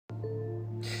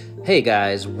Hey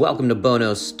guys, welcome to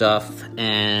Bono Stuff,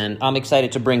 and I'm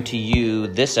excited to bring to you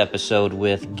this episode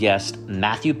with guest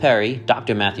Matthew Perry,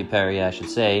 Dr. Matthew Perry, I should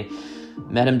say.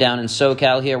 Met him down in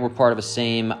SoCal here. We're part of a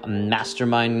same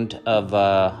mastermind of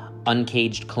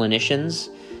uncaged clinicians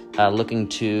looking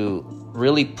to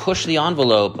really push the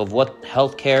envelope of what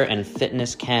healthcare and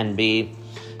fitness can be.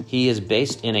 He is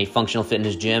based in a functional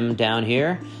fitness gym down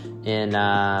here in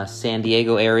San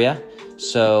Diego area.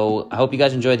 So I hope you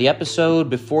guys enjoyed the episode.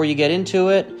 Before you get into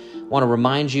it, I want to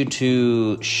remind you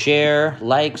to share,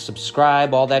 like,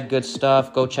 subscribe, all that good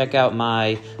stuff. Go check out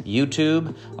my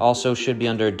YouTube. Also should be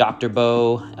under Dr.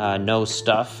 Bo Knows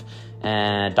Stuff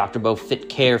and Dr. Bo Fit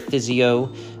Care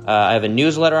Physio. I have a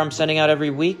newsletter I'm sending out every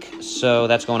week, so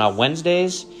that's going out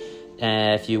Wednesdays.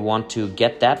 If you want to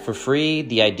get that for free,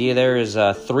 the idea there is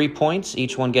 3 points.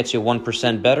 Each one gets you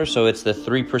 1% better, so it's the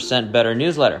 3% better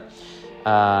newsletter.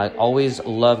 Always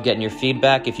love getting your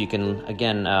feedback. If you can,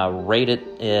 again, rate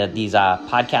these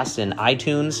podcasts in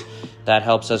iTunes, that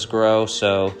helps us grow.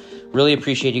 So really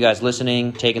appreciate you guys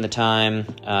listening, taking the time.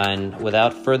 And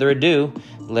without further ado,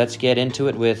 let's get into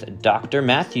it with Dr.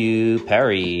 Matthew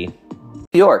Perry.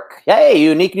 New York. Hey,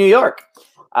 Unique New York.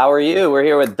 How are you? We're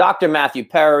here with Dr. Matthew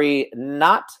Perry,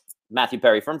 not Matthew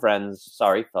Perry from Friends.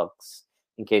 Sorry, folks,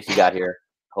 in case you got here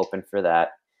hoping for that.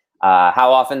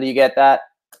 How often do you get that?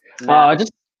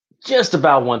 Just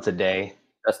about once a day.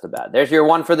 Just about. There's your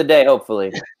one for the day,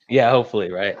 hopefully. Yeah,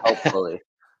 hopefully, right? Hopefully.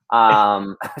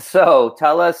 So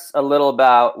tell us a little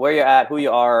about where you're at, who you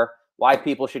are, why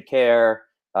people should care,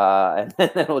 and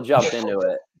then we'll jump into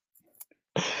it.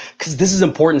 Because this is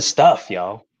important stuff,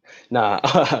 y'all. Nah,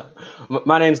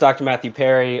 my name's Dr. Matthew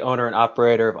Perry, owner and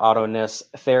operator of Autoness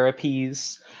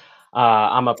Therapies.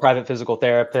 I'm a private physical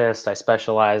therapist. I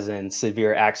specialize in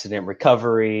severe accident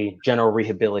recovery, general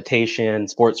rehabilitation,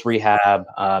 sports rehab,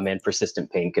 and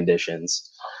persistent pain conditions.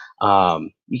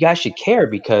 You guys should care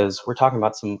because we're talking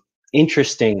about some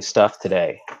interesting stuff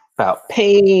today about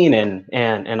pain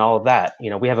and all of that. You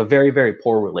know, we have a very, very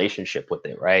poor relationship with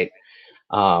it, right?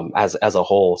 As a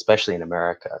whole, especially in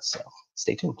America. So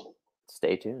stay tuned.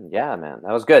 Stay tuned. Yeah, man.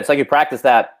 That was good. It's like you practiced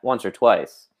that once or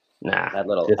twice. Nah. That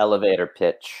little elevator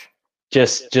pitch.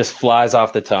 Just flies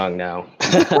off the tongue now.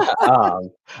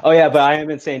 Oh yeah, but I am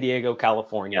in San Diego,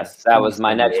 California. Yes, that was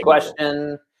my next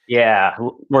question. Yeah,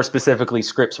 more specifically,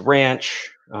 Scripps Ranch,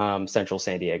 central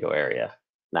San Diego area.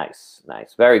 Nice,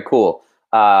 very cool.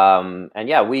 And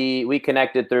yeah, we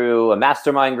connected through a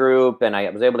mastermind group, and I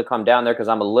was able to come down there because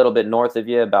I'm a little bit north of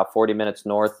you, about 40 minutes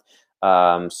north.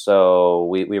 So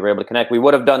we were able to connect. We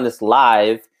would have done this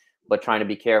live, but trying to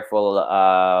be careful.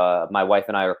 My wife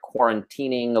and I are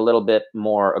quarantining a little bit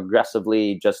more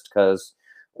aggressively just because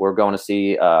we're going to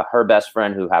see her best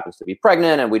friend who happens to be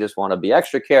pregnant, and we just want to be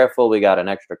extra careful. We got an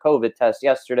extra COVID test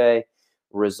yesterday.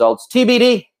 Results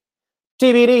TBD.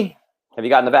 Have you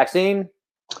gotten the vaccine?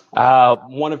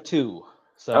 One of two.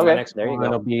 So okay, next one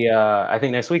will be I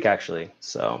think next week actually.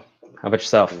 So how about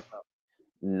yourself?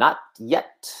 Not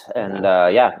yet. And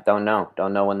don't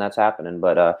know when that's happening,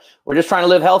 but we're just trying to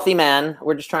live healthy, man.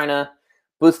 We're just trying to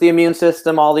boost the immune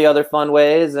system, all the other fun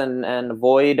ways, and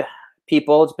avoid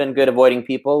people. It's been good avoiding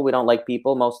people. We don't like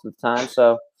people most of the time,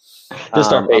 so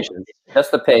just our patience.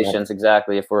 Just the patience,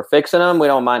 exactly. If we're fixing them, we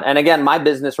don't mind. And again, my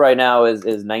business right now is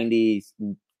 98%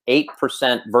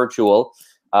 virtual.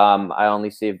 I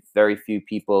only see very few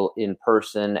people in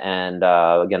person, and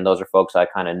again, those are folks I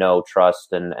kind of know,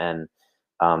 trust, and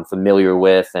familiar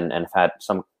with, and have had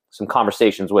some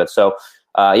conversations with. So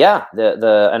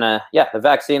the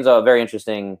vaccine's a very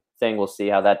interesting thing. We'll see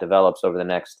how that develops over the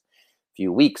next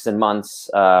few weeks and months.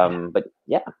 But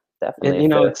yeah, definitely.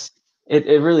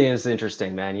 It really is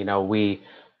interesting, man. You know, we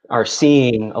are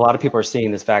seeing a lot of people are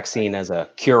seeing this vaccine as a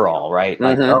cure-all, right?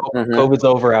 Like, COVID's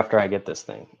over after I get this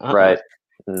thing. Right.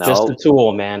 No. Just a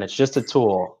tool, man. It's just a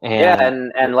tool.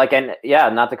 And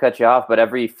not to cut you off, but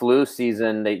every flu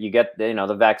season that you get,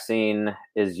 the vaccine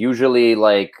is usually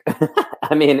like,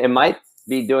 I mean, it might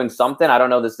be doing something. I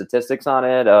don't know the statistics on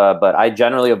it, but I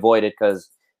generally avoid it because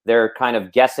they're kind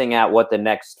of guessing at what the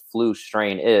next flu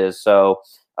strain is. So,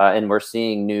 and we're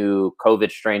seeing new COVID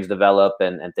strains develop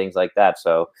and things like that.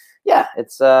 So yeah,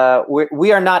 it's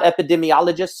we are not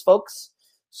epidemiologists, folks.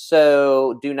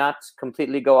 So do not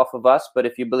completely go off of us, but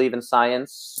if you believe in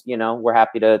science, we're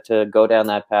happy to go down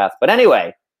that path. But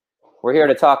anyway, we're here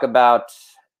to talk about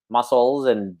muscles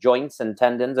and joints and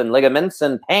tendons and ligaments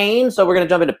and pain. So we're going to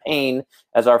jump into pain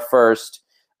as our first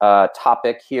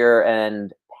topic here,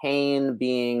 and pain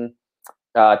being,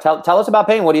 tell us about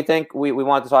pain. What do you think? We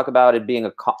want to talk about it being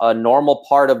a normal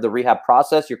part of the rehab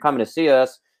process. You're coming to see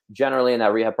us, generally in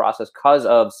that rehab process because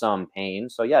of some pain.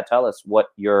 So yeah, tell us what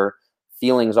your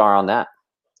feelings are on that.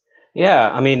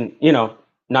 Yeah, I mean, you know,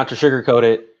 not to sugarcoat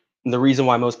it, the reason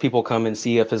why most people come and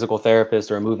see a physical therapist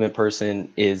or a movement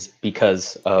person is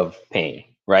because of pain,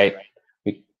 right?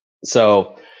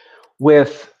 So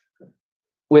with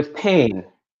pain,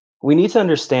 we need to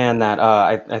understand that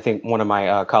I think one of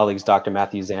my colleagues, Dr.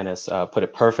 Matthew Zanis, put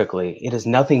it perfectly. It is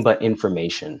nothing but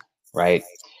information, right?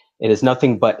 It is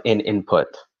nothing but an input.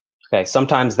 Okay,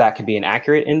 sometimes that could be an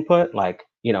accurate input, like,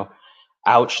 you know,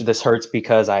 ouch, this hurts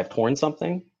because I've torn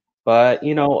something. But,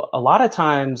 you know, a lot of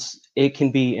times it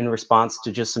can be in response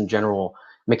to just some general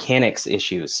mechanics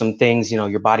issues, some things, you know,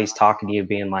 your body's talking to you,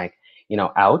 being like, you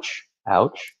know, ouch,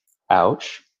 ouch,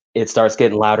 ouch. It starts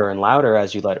getting louder and louder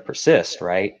as you let it persist,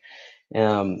 right?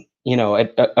 You know,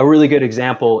 a really good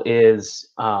example is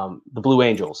the Blue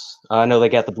Angels. I know they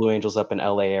got the Blue Angels up in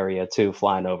LA area too,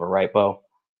 flying over, right, Bo?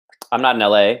 I'm not in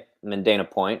LA. I'm in Dana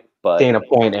Point, but Dana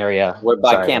Point area. we're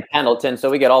by Sorry. Camp Pendleton, so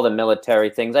we get all the military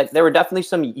things. There were definitely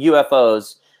some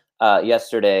UFOs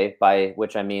yesterday, by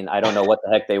which I mean I don't know what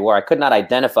the heck they were. I could not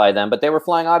identify them, but they were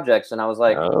flying objects, and I was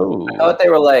like, I thought they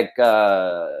were like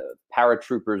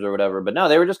paratroopers or whatever, but no,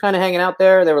 they were just kind of hanging out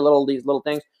there. They were these little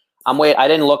things. I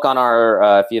didn't look on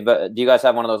our. If you do, you guys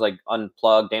have one of those like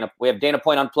unplugged Dana? We have Dana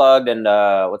Point Unplugged, and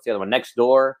what's the other one? Next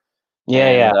Door.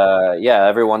 Yeah,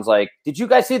 everyone's like, did you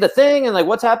guys see the thing? And like,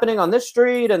 what's happening on this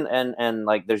street? And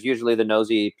like, there's usually the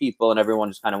nosy people, and everyone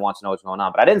just kind of wants to know what's going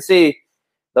on. But I didn't see.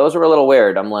 Those were a little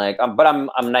weird. I'm like, but I'm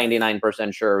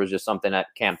 99% sure it was just something at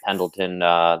Camp Pendleton.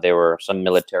 There were some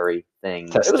military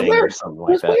things. It was weird. Or something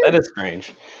like that. Weird. That is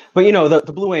strange. But you know,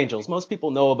 the Blue Angels, most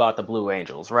people know about the Blue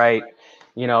Angels, right?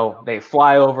 You know, they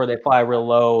fly over, they fly real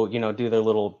low, you know, do their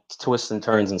little twists and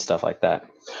turns and stuff like that.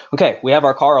 Okay, we have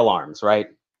our car alarms, right?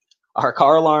 Our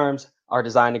car alarms are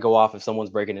designed to go off if someone's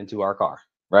breaking into our car,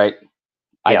 right?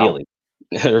 Yeah. Ideally.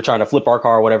 They're trying to flip our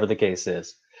car, whatever the case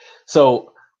is.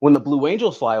 So when the Blue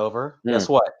Angels fly over, guess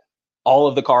what? All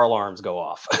of the car alarms go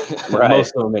off. Right.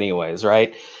 Most of them anyways,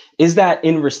 right? Is that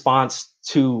in response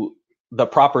to the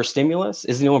proper stimulus?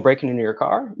 Is anyone breaking into your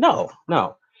car? No.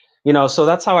 You know, so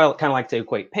that's how I kind of like to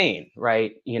equate pain,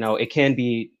 right? You know, it can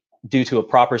be due to a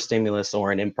proper stimulus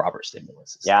or an improper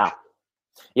stimulus.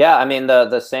 Yeah, I mean,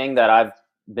 the saying that I've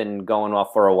been going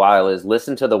off for a while is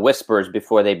listen to the whispers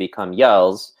before they become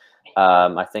yells.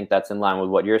 I think that's in line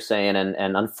with what you're saying.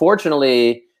 And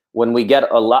unfortunately, when we get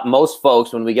most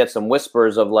folks, when we get some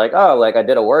whispers of like, oh, like I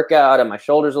did a workout and my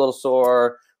shoulder's a little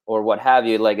sore or what have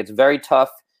you, like it's very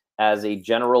tough as a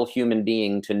general human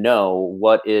being to know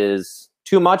what is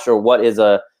too much or what is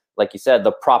like you said,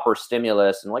 the proper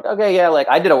stimulus. And like, okay, yeah, like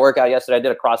I did a workout yesterday. I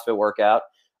did a CrossFit workout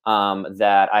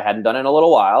that I hadn't done in a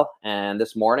little while. And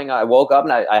this morning I woke up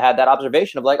and I had that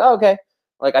observation of like, oh, okay,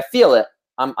 like I feel it.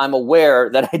 I'm aware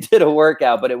that I did a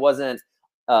workout, but it wasn't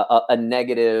a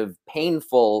negative,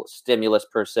 painful stimulus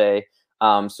per se.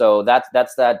 So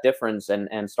that's that difference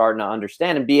and starting to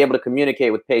understand and be able to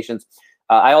communicate with patients.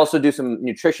 I also do some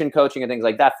nutrition coaching and things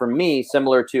like that. For me,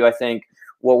 similar to, I think,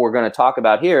 what we're going to talk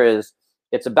about here is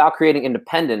it's about creating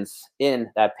independence in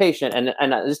that patient.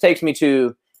 And this takes me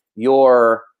to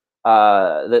your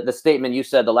the statement you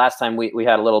said the last time we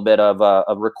had a little bit of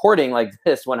a recording like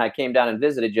this when I came down and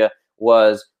visited you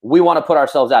was we want to put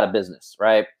ourselves out of business,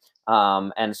 right?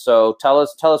 And so tell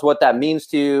us what that means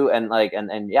to you and like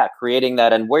and yeah, creating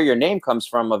that and where your name comes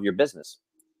from of your business.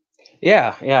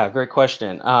 Yeah, great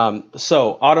question.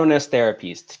 So Autoness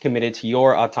Therapies, committed to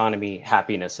your autonomy,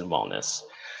 happiness, and wellness.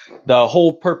 The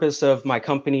whole purpose of my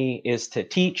company is to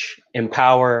teach,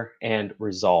 empower, and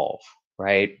resolve,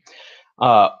 right?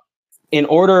 In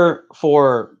order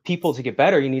for people to get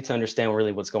better, you need to understand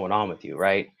really what's going on with you,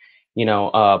 right? You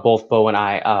know, both Bo and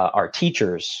I are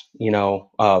teachers, you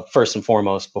know, first and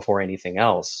foremost before anything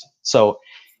else. So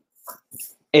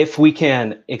if we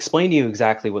can explain to you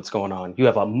exactly what's going on, you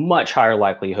have a much higher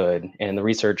likelihood, and the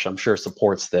research I'm sure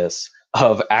supports this,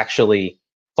 of actually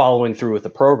following through with the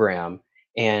program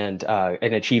and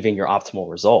achieving your optimal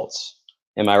results.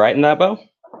 Am I right in that, Bo?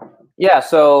 Yeah,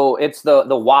 so it's the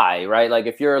why, right? Like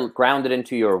if you're grounded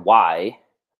into your why,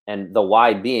 and the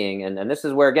why being, and this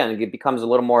is where again it becomes a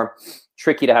little more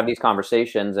tricky to have these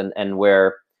conversations, and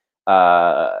where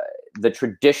the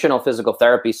traditional physical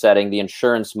therapy setting, the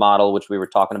insurance model, which we were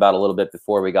talking about a little bit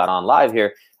before we got on live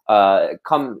here,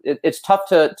 it's tough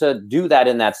to do that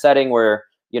in that setting where,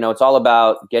 you know, it's all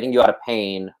about getting you out of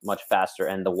pain much faster,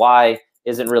 and the why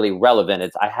isn't really relevant.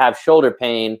 It's I have shoulder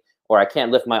pain, or I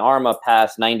can't lift my arm up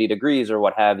past 90 degrees or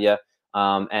what have you.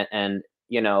 And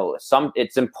you know,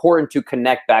 it's important to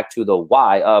connect back to the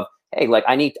why of, hey, like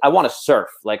I want to surf.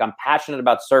 Like I'm passionate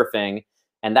about surfing.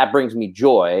 and that brings me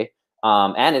joy,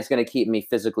 and it's going to keep me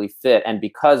physically fit. And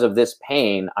because of this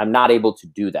pain, I'm not able to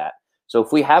do that. So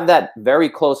if we have that very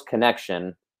close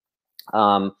connection,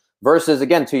 versus,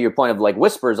 again, to your point of like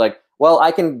whispers, like, well,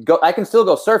 I can still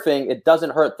go surfing. It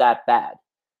doesn't hurt that bad.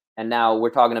 And now we're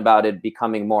talking about it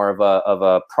becoming more of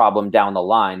a problem down the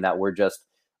line, that we're just,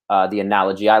 the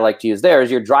analogy I like to use there is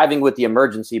you're driving with the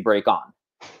emergency brake on,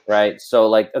 right? So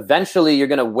like eventually you're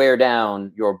going to wear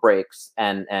down your brakes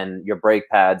and your brake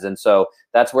pads. And so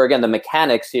that's where, again, the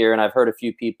mechanics here, and I've heard a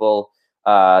few people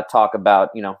talk about,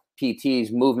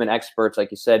 PTs, movement experts,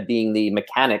 like you said, being the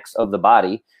mechanics of the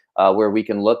body, where we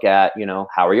can look at,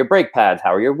 how are your brake pads,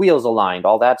 how are your wheels aligned,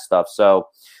 all that stuff. So,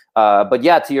 but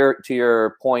yeah, to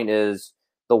your point is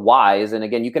the whys. And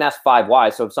again, you can ask 5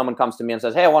 whys. So if someone comes to me and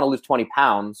says, hey, I want to lose 20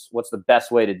 pounds, what's the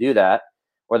best way to do that?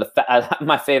 Or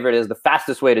my favorite is the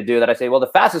fastest way to do that. I say, well, the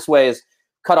fastest way is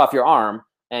cut off your arm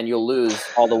and you'll lose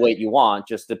all the weight you want.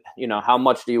 Just to, how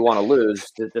much do you want to lose,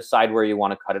 to decide where you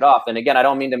want to cut it off. And again, I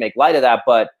don't mean to make light of that,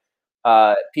 but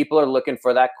people are looking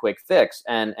for that quick fix.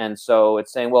 And so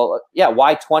it's saying, well, yeah,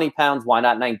 why 20 pounds? Why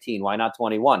not 19? Why not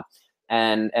 21?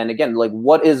 And again, like,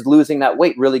 what is losing that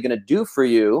weight really going to do for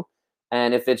you?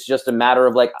 And if it's just a matter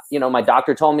of like, my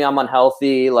doctor told me I'm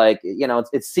unhealthy, like,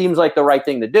 it seems like the right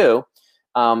thing to do.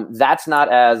 That's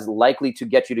not as likely to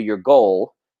get you to your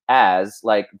goal as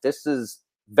like, this is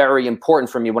very important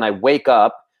for me. When I wake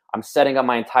up, I'm setting up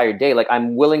my entire day. Like,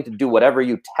 I'm willing to do whatever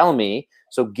you tell me.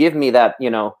 So give me that,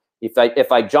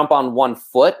 if I jump on one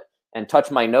foot and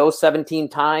touch my nose 17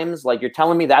 times, like, you're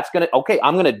telling me that's okay,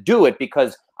 I'm going to do it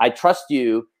because I trust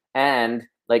you. And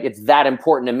like, it's that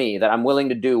important to me that I'm willing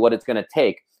to do what it's going to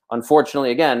take.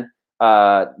 Unfortunately, again,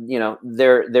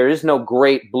 there is no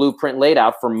great blueprint laid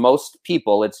out for most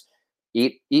people. It's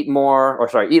eat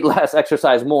less,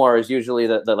 exercise more is usually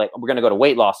the like, we're going to go to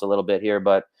weight loss a little bit here,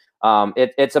 but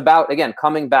it's about, again,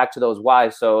 coming back to those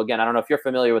whys. So again, I don't know if you're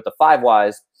familiar with the 5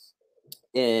 whys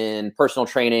in personal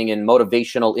training and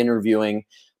motivational interviewing,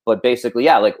 but basically,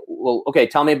 yeah, like, well, okay,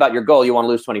 tell me about your goal. You want to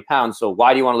lose 20 pounds. So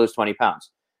why do you want to lose 20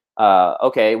 pounds?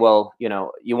 Okay, well,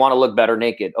 you want to look better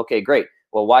naked. Okay, great.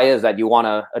 Well, why is that? You want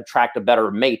to attract a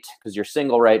better mate because you're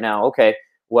single right now. Okay,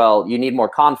 well, you need more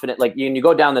confidence. Like, you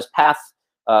go down this path,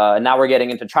 and now we're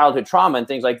getting into childhood trauma and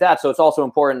things like that. So it's also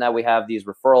important that we have these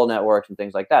referral networks and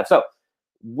things like that. So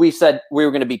we said we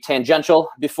were going to be tangential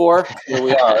before. Here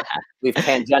we are. We've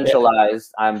tangentialized.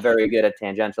 I'm very good at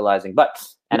tangentializing,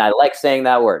 and I like saying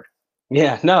that word.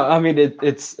 Yeah, no, I mean,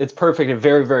 it's perfect and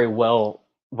very, very well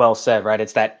said, right?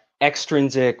 It's that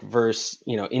extrinsic versus,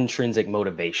 intrinsic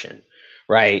motivation,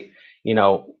 right?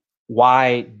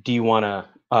 Why do you want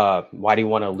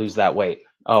to lose that weight?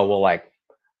 Oh, well, like,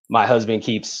 my husband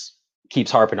keeps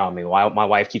harping on me. Why my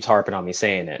wife keeps harping on me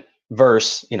saying it.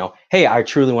 Versus, hey, I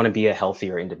truly want to be a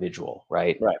healthier individual,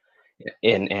 right? Right.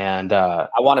 And I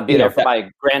want to be there for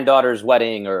my granddaughter's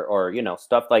wedding or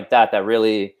stuff like that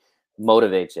really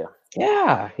motivates you.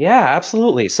 Yeah,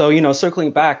 absolutely. So,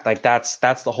 circling back, like, that's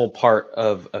the whole part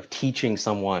of teaching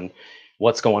someone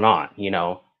what's going on.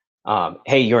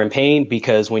 Hey, you're in pain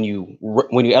because when you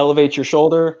elevate your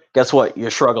shoulder, guess what? You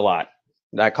shrug a lot.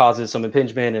 That causes some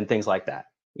impingement and things like that.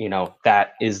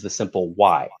 That is the simple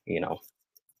why.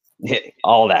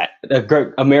 All that. A great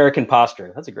American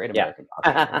posture. That's a great American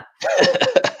posture.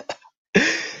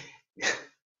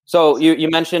 So you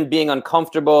mentioned being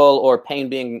uncomfortable or pain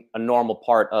being a normal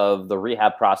part of the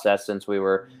rehab process, since we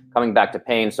were coming back to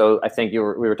pain. So I think we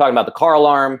were talking about the car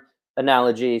alarm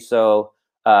analogy. So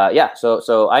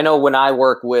so I know when I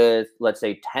work with, let's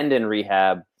say, tendon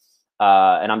rehab,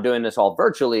 and I'm doing this all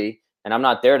virtually, and I'm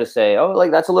not there to say, oh,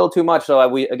 like, that's a little too much. So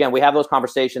we have those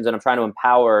conversations, and I'm trying to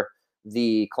empower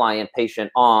the client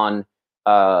patient on,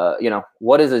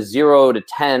 what is a 0 to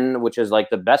 10, which is like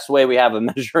the best way we have of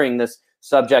measuring this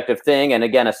subjective thing. And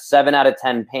again, a 7 out of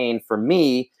 10 pain for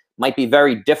me might be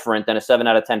very different than a 7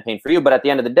 out of 10 pain for you. But at the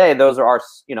end of the day, those are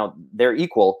they're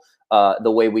equal,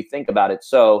 the way we think about it.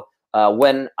 So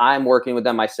when I'm working with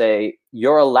them, I say,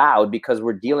 you're allowed, because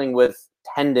we're dealing with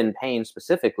tendon pain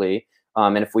specifically.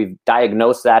 And if we've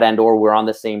diagnosed that or we're on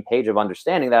the same page of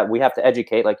understanding that, we have to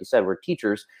educate, like you said, we're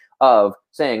teachers, of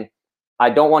saying, I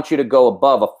don't want you to go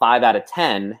above a 5 out of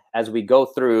 10 as we go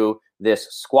through this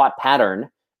squat pattern.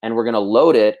 And we're going to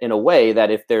load it in a way that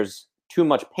if there's too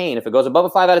much pain, if it goes above a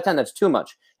 5 out of 10, that's too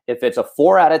much. If it's a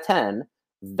 4 out of 10,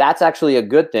 that's actually a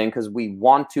good thing, because we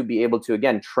want to be able to,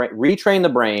 again, retrain the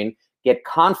brain, get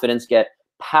confidence, get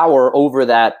power over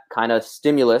that kind of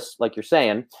stimulus, like you're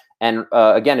saying. And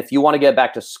again, if you want to get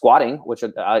back to squatting, which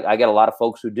I get a lot of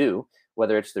folks who do,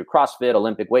 whether it's through CrossFit,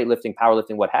 Olympic weightlifting,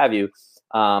 powerlifting, what have you,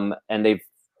 and they've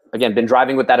again, been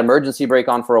driving with that emergency brake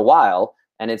on for a while,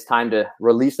 and it's time to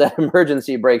release that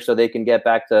emergency brake so they can get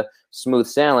back to smooth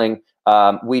sailing.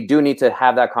 We do need to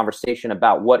have that conversation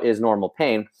about what is normal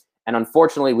pain. And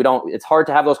unfortunately, it's hard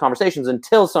to have those conversations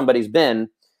until somebody's been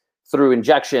through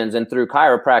injections and through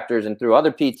chiropractors and through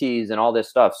other PTs and all this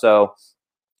stuff. So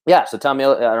yeah, so tell me,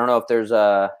 I don't know if there's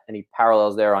any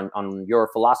parallels there on your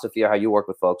philosophy or how you work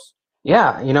with folks.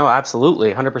 Yeah,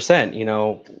 absolutely,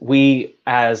 100%. We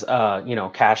as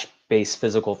cash-based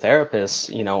physical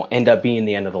therapists, end up being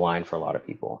the end of the line for a lot of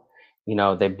people.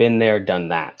 They've been there, done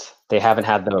that. They haven't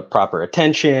had the proper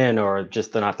attention, or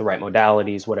just they're not the right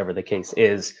modalities, whatever the case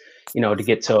is, to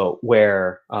get to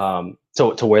where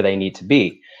to where they need to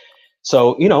be.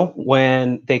 So,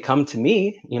 when they come to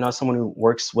me, someone who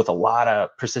works with a lot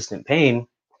of persistent pain,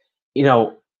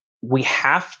 we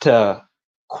have to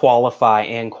qualify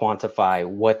and quantify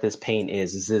what this pain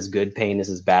is. Is this good pain? Is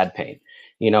this bad pain?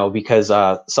 Because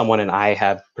someone and I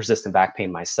have persistent back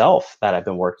pain myself that I've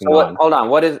been working on. Hold on.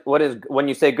 What is when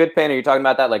you say good pain? Are you talking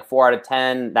about that like 4 out of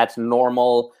 10? That's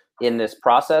normal in this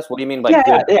process? What do you mean by good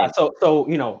pain? Yeah. So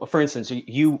for instance,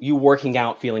 you working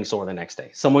out, feeling sore the next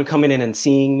day. Someone coming in and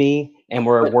seeing me, and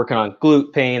we're working on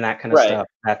glute pain, that kind of stuff.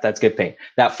 That's good pain.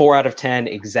 That 4 out of 10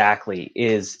 exactly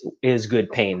is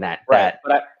good pain.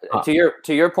 To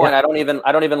your point, I don't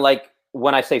even like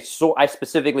when I say sore. I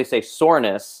specifically say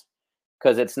soreness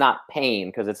because it's not pain,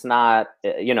 because it's not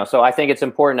So I think it's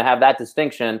important to have that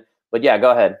distinction. But yeah,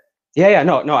 go ahead.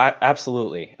 No,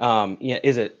 absolutely.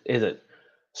 Is it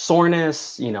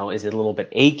soreness? Is it a little bit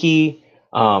achy,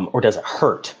 or does it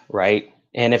hurt? Right.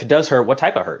 And if it does hurt, what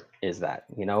type of hurt is that?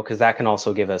 Because that can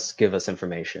also give us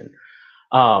information.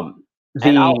 Go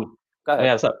ahead.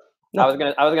 Yeah. So no.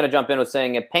 I was gonna jump in with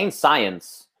saying pain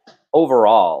science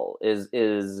overall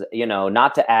is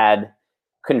not to add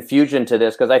confusion to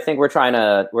this, because I think we're trying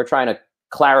to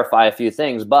clarify a few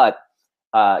things, but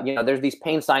there's these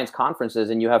pain science conferences,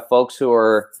 and you have folks who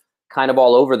are kind of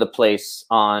all over the place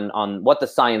on what the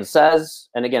science says.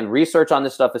 And again, research on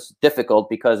this stuff is difficult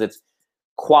because it's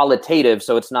qualitative,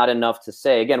 so it's not enough to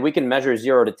say, again, we can measure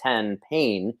 0 to 10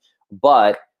 pain,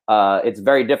 but it's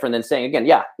very different than saying, again,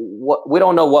 we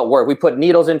don't know what worked. We put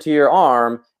needles into your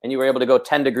arm and you were able to go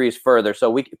 10 degrees further.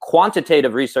 So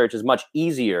quantitative research is much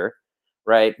easier,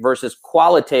 right? Versus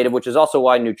qualitative, which is also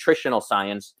why nutritional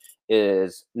science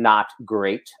is not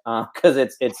great, because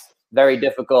it's very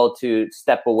difficult to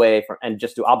step away from and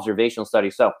just do observational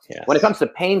studies. So when it comes to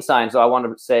pain science, I want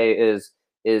to say is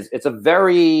it's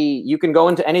you can go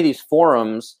into any of these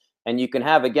forums and you can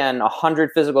have, again,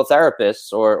 100 physical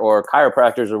therapists or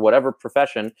chiropractors or whatever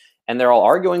profession, and they're all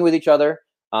arguing with each other.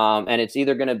 And it's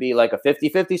either going to be like a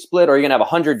 50-50 split, or you're going to have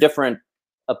 100 different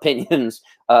opinions.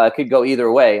 It could go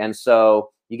either way. And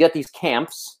so you get these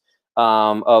camps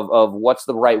of what's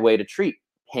the right way to treat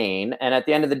pain. And at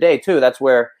the end of the day, too, that's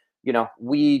where,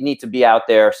 we need to be out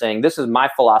there saying, this is my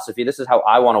philosophy. This is how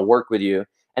I want to work with you.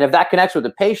 And if that connects with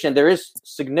the patient, there is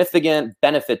significant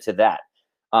benefit to that.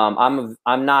 I don't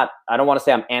want to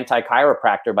say I'm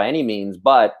anti-chiropractor by any means,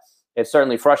 but it's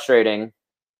certainly frustrating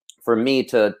for me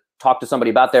to talk to somebody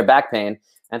about their back pain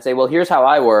and say, well, here's how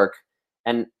I work.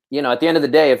 And, at the end of the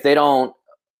day, if they don't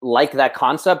like that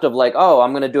concept of like, oh,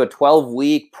 I'm going to do a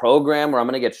 12-week program where I'm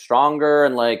going to get stronger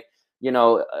and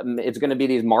it's going to be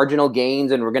these marginal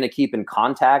gains and we're going to keep in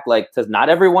contact, because not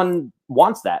everyone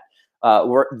wants that.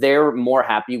 They're more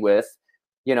happy with,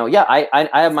 I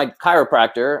have my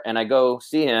chiropractor and I go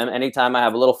see him anytime I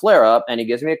have a little flare up, and he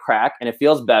gives me a crack and it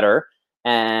feels better.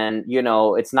 And,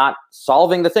 it's not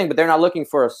solving the thing, but they're not looking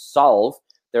for a solve.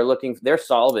 Their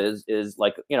solve is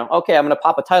like, okay, I'm going to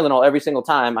pop a Tylenol every single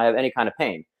time I have any kind of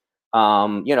pain.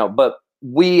 But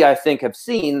we, I think, have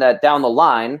seen that down the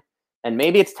line, and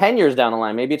maybe it's 10 years down the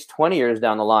line, maybe it's 20 years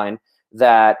down the line,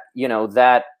 that,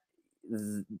 that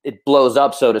it blows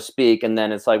up, so to speak. And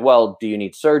then it's like, well, do you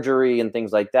need surgery and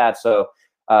things like that? So,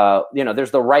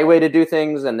 there's the right way to do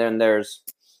things, and then there's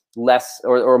less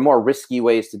or more risky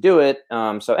ways to do it.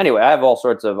 So anyway, I have all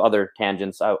sorts of other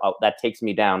tangents that takes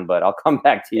me down, but I'll come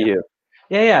back to you.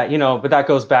 Yeah. But that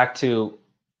goes back to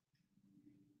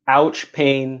ouch,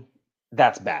 pain,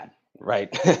 that's bad.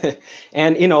 Right.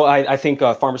 And, I think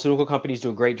pharmaceutical companies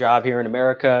do a great job here in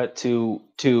America to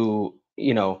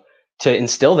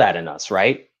instill that in us.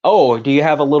 Right. Oh, do you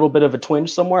have a little bit of a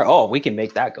twinge somewhere? Oh, we can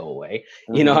make that go away.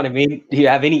 Mm-hmm. You know what I mean? Do you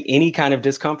have any kind of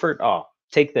discomfort? Oh,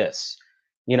 take this.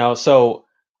 So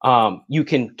you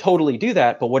can totally do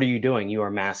that. But what are you doing? You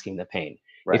are masking the pain.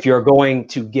 Right. If you're going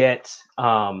to get,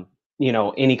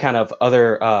 any kind of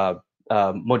other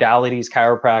modalities,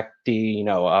 chiropractic,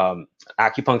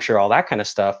 acupuncture, all that kind of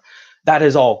stuff, that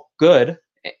is all good.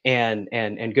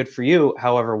 and good for you.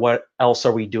 However, what else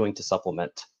are we doing to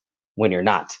supplement when you're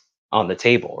not on the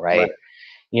table, right?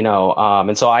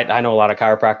 And so I know a lot of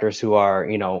chiropractors who are,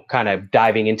 kind of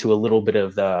diving into a little bit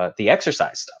of the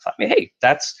exercise stuff. I mean, hey,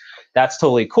 that's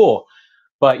totally cool.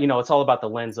 But, it's all about the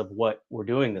lens of what we're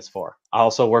doing this for. I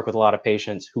also work with a lot of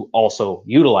patients who also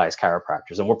utilize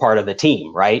chiropractors, and we're part of the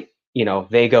team, right?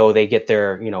 They get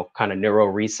their, kind of neuro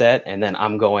reset. And then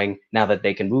I'm going, now that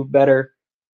they can move better,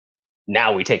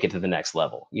 now we take it to the next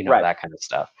level, that kind of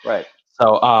stuff. Right.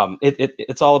 So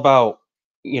it's all about,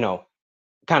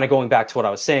 kind of going back to what I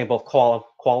was saying, both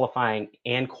qualifying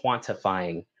and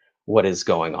quantifying what is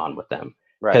going on with them.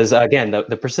 Because again,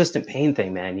 the persistent pain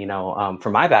thing, man, for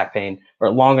my back pain, for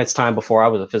the longest time before I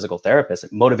was a physical therapist,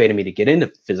 it motivated me to get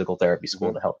into physical therapy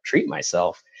school to help treat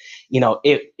myself.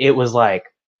 It was like,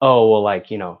 oh, well, like,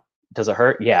 does it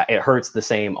hurt? Yeah, it hurts the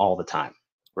same all the time.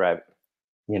 Right.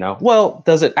 Well,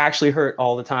 does it actually hurt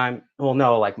all the time? Well,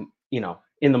 no, like,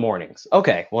 in the mornings.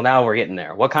 Okay, well, now we're getting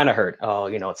there. What kind of hurt? Oh,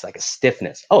 it's like a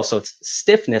stiffness. Oh, so it's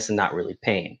stiffness and not really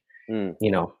pain.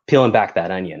 Peeling back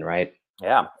that onion, right?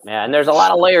 Yeah. And there's a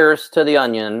lot of layers to the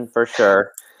onion for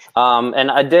sure. And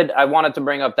I wanted to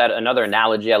bring up that another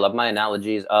analogy. I love my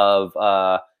analogies of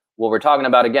what we're talking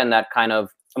about. Again, that kind of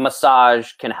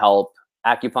massage can help,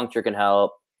 acupuncture can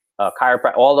help,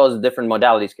 chiropractic, all those different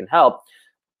modalities can help.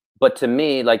 But to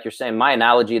me, like you're saying, my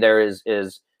analogy there is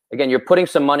again, you're putting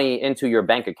some money into your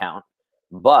bank account,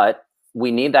 but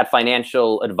we need that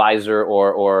financial advisor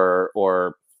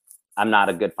or I'm not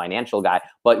a good financial guy,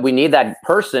 but we need that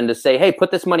person to say, hey, put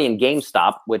this money in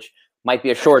GameStop, which might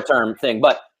be a short-term thing,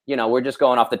 but we're just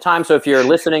going off the time. So if you're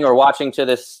listening or watching to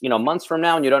this, months from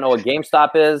now and you don't know what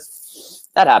GameStop is,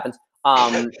 that happens.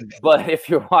 But if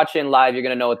you're watching live, you're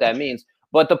going to know what that means.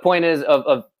 But the point is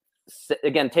of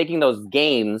again, taking those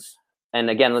games and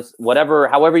again,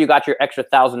 however you got your extra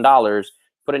 $1,000,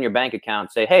 put in your bank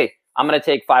account, say, hey, I'm going to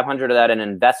take 500 of that and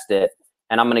invest it.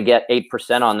 And I'm going to get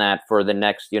 8% on that for the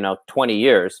next, 20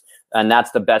 years. And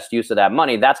that's the best use of that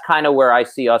money. That's kind of where I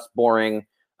see us boring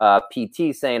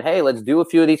PT saying, hey, let's do a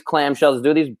few of these clamshells, let's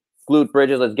do these glute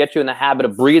bridges. Let's get you in the habit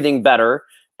of breathing better.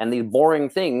 And these boring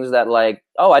things that like,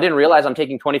 oh, I didn't realize I'm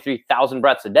taking 23,000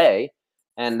 breaths a day.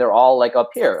 And they're all like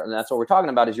up here. And that's what we're talking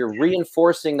about is you're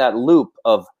reinforcing that loop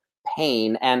of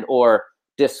pain and or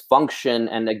dysfunction.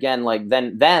 And again, like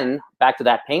then back to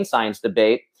that pain science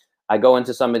debate, I go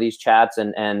into some of these chats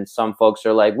and some folks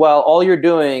are like, well, all you're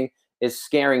doing is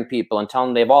scaring people and telling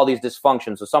them they have all these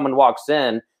dysfunctions. So someone walks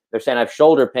in, they're saying I have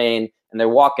shoulder pain and they're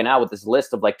walking out with this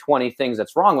list of like 20 things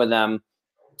that's wrong with them.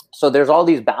 So there's all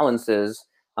these balances.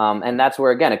 And that's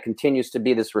where, again, it continues to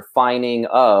be this refining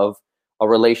of a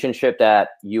relationship that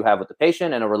you have with the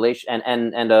patient and a relation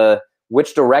and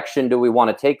which direction do we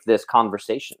want to take this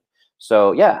conversation?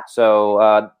 So, yeah.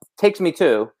 So takes me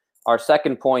to our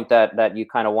second point that you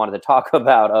kind of wanted to talk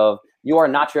about of you are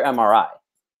not your MRI.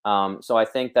 So I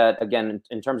think that, again,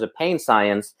 in terms of pain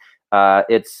science,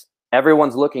 it's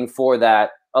everyone's looking for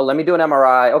that. Oh, let me do an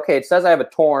MRI. Okay, it says I have a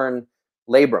torn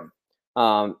labrum.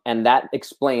 And that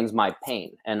explains my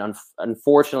pain. And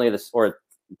unfortunately,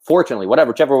 fortunately,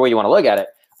 whichever way you want to look at it,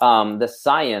 the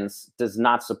science does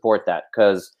not support that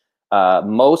because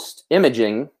most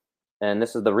imaging, and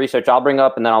this is the research I'll bring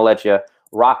up and then I'll let you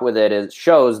rock with it,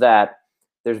 shows that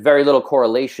there's very little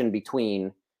correlation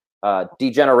between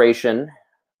degeneration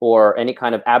or any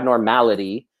kind of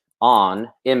abnormality on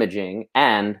imaging,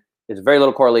 and there's very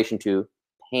little correlation to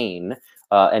pain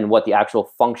and what the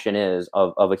actual function is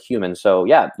of a human. So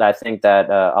yeah, I think that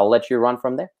I'll let you run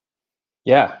from there.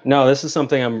 Yeah, no, this is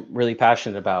something I'm really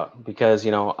passionate about because,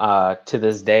 to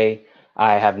this day,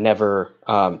 I have never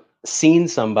seen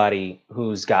somebody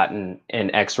who's gotten an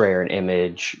X-ray or an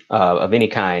image of any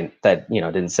kind that,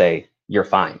 didn't say you're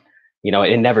fine.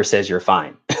 It never says you're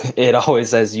fine. It always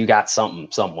says you got something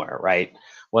somewhere, right?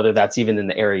 Whether that's even in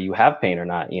the area you have pain or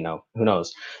not, who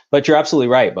knows? But you're absolutely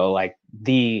right, Bo. Like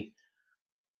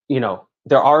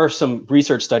there are some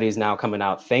research studies now coming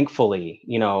out, thankfully,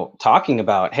 talking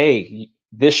about, hey,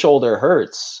 this shoulder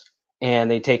hurts.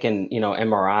 And they take in,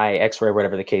 MRI, X-ray,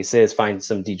 whatever the case is, find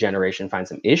some degeneration, find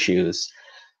some issues.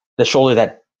 The shoulder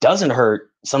that doesn't hurt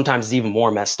sometimes is even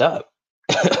more messed up,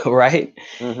 right?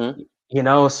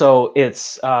 Mm-hmm. So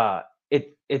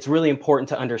it's really important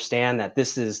to understand that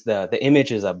this is the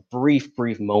image is a brief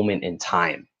moment in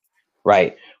time,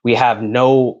 right? We have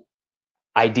no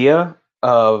idea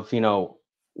of,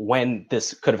 when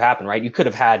this could have happened, right? You could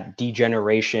have had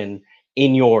degeneration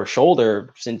in your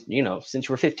shoulder since you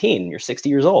were 15, you're 60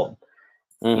 years old.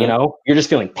 Mm-hmm. You're just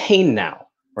feeling pain now,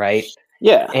 right?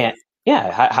 Yeah. And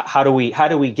yeah, how do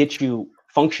we get you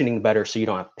functioning better so you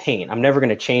don't have pain. I'm never going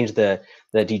to change the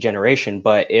degeneration,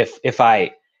 but if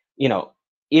I, you know,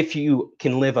 if you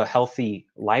can live a healthy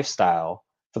lifestyle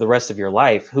for the rest of your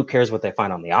life, who cares what they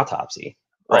find on the autopsy?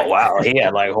 Right. Oh wow, he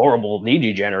had like horrible knee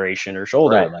degeneration or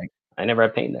shoulder. Right. Like I never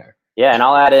had pain there. Yeah, and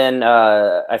I'll add in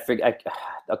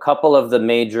a couple of the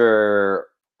major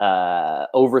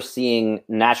overseeing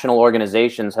national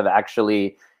organizations have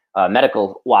actually,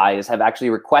 medical wise, have actually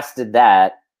requested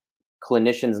that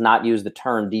clinicians not use the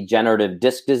term degenerative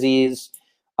disc disease,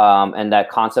 and that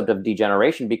concept of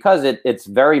degeneration, because it's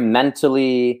very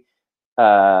mentally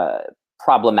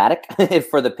problematic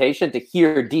for the patient to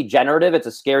hear degenerative. It's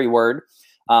a scary word.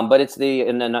 But it's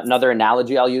and another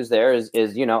analogy I'll use there is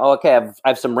you know, oh, okay, I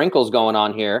have some wrinkles going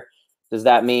on here. Does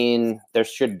that mean there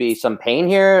should be some pain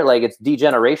here? Like it's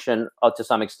degeneration to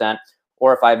some extent.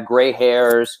 Or if I have gray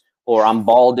hairs or I'm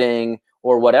balding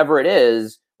or whatever it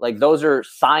is, like those are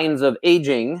signs of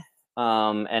aging.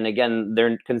 And again,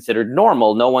 they're considered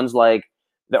normal. No one's like,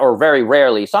 or very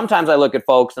rarely. Sometimes I look at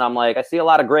folks and I'm like, I see a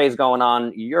lot of grays going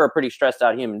on. You're a pretty stressed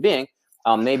out human being.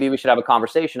 Maybe we should have a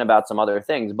conversation about some other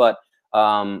things. But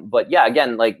yeah,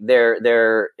 again, like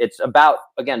it's about,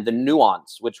 again, the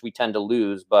nuance, which we tend to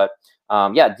lose. But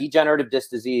yeah, degenerative disc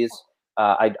disease.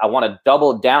 I want to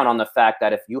double down on the fact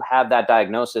that if you have that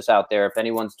diagnosis out there, if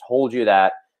anyone's told you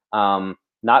that,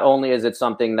 not only is it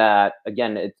something that,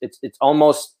 again, it's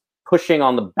almost pushing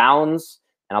on the bounds,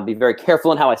 and I'll be very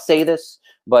careful in how I say this,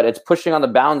 but it's pushing on the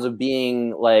bounds of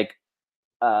being like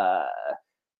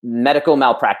medical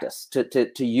malpractice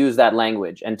to use that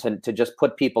language and to just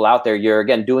put people out there. You're,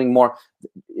 again, doing more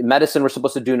medicine. We're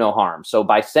supposed to do no harm. So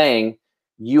by saying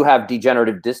you have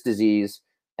degenerative disc disease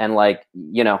and, like,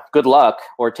 you know, good luck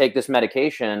or take this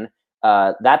medication,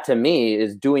 that to me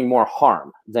is doing more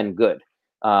harm than good,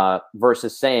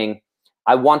 versus saying,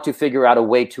 I want to figure out a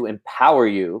way to empower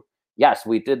you. Yes,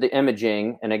 we did the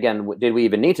imaging. And again, did we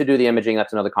even need to do the imaging?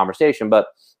 That's another conversation, but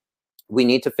we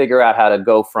need to figure out how to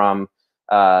go from,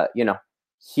 you know,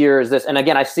 here's this. And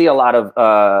again, I see a lot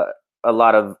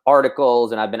of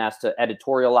articles, and I've been asked to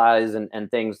editorialize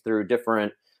and things through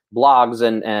different blogs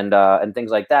and things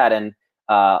like that. And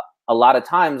a lot of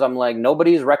times I'm like,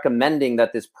 nobody's recommending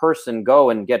that this person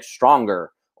go and get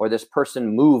stronger or this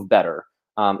person move better.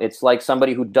 It's like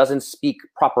somebody who doesn't speak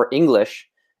proper English,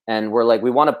 and we're like,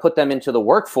 we want to put them into the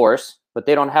workforce, but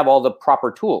they don't have all the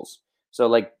proper tools. So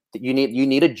like, you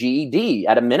need a GED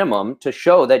at a minimum to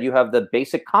show that you have the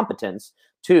basic competence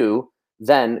to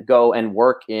then go and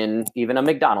work in even a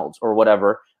McDonald's or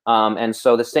whatever. And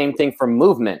so the same thing for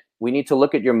movement. We need to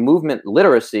look at your movement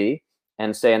literacy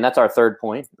and say, and that's our third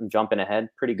point. I'm jumping ahead,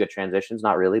 pretty good transitions,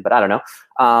 not really, but I don't know.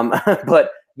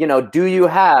 But you know, do you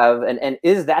have, and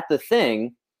is that the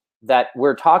thing that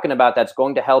we're talking about that's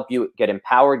going to help you get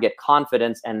empowered, get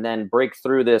confidence, and then break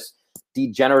through this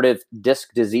degenerative disc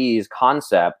disease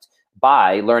concept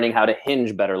by learning how to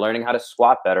hinge better, learning how to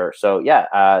squat better? So yeah,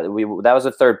 that was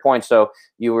the third point. So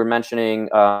you were mentioning,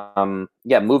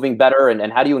 yeah, moving better,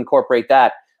 and how do you incorporate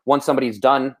that once somebody's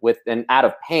done with and out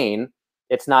of pain?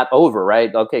 It's not over,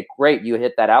 right? Okay, great, you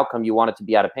hit that outcome, you want it to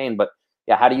be out of pain, but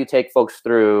yeah, how do you take folks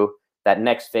through that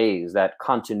next phase, that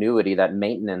continuity, that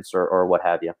maintenance, or what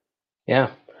have you?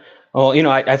 Yeah. Well, you know,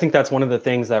 I think that's one of the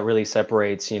things that really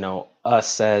separates, you know,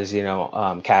 us as, you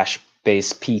know,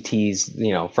 cash-based PTs,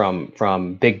 you know,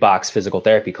 from big box physical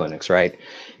therapy clinics, right?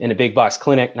 In a big box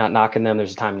clinic, not knocking them,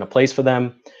 there's a time and a place for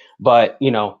them. But,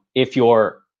 you know, if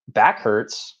your back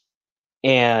hurts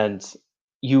and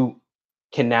you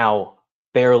can now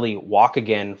barely walk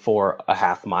again for a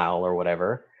half mile or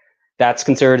whatever, that's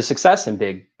considered a success in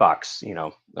big box, you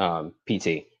know,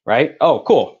 PT, right? Oh,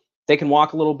 cool. They can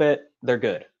walk a little bit. They're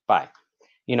good. Bye.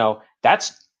 You know,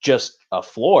 that's just a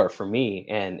floor for me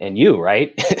and you,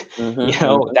 right? Mm-hmm, You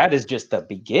know, that is just the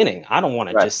beginning. I don't want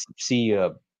to just see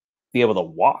you be able to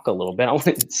walk a little bit. I want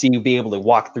to see you be able to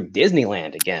walk through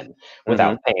Disneyland again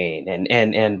without pain,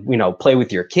 and you know, play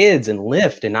with your kids and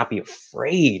lift and not be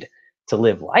afraid to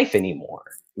live life anymore.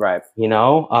 Right. You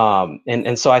know,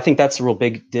 and so I think that's a real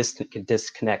big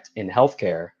disconnect in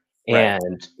healthcare.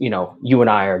 And, you know, you and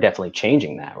I are definitely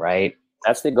changing that, right?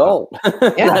 That's the goal.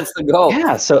 Yeah. That's the goal.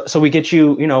 Yeah. So we get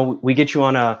you, you know, we get you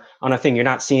on a thing. You're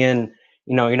not seeing,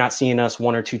 you know, you're not seeing us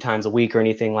 1 or 2 times a week or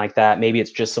anything like that. Maybe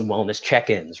it's just some wellness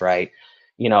check-ins, right?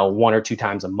 You know, 1 or 2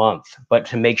 times a month, but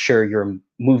to make sure your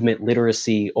movement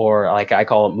literacy, or like I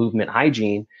call it movement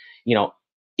hygiene, you know,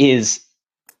 is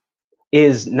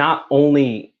not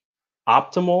only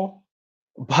optimal,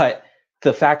 but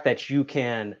the fact that you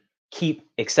can keep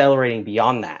accelerating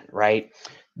beyond that, right?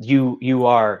 You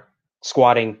are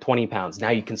squatting 20 pounds. Now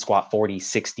you can squat 40,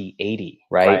 60, 80,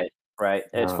 right? Right.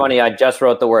 It's funny. I just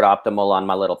wrote the word optimal on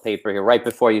my little paper here right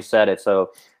before you said it.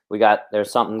 So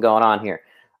there's something going on here.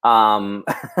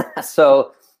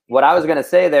 So what I was going to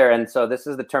say there, and so this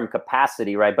is the term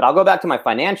capacity, right? But I'll go back to my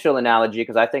financial analogy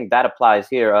because I think that applies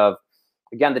here.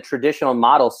 Again, the traditional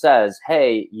model says,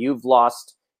 hey, you've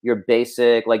lost your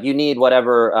basic, like you need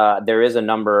whatever, there is a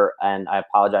number, and I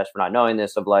apologize for not knowing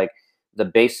this, of like the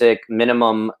basic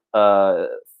minimum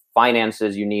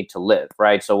finances you need to live,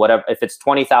 right? So whatever, if it's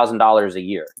 $20,000 a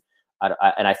year,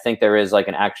 and I think there is like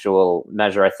an actual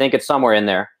measure, I think it's somewhere in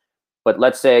there. But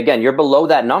let's say, again, you're below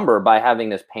that number by having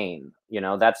this pain.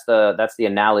 That's the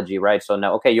analogy, right? So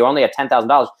now, okay, you're only at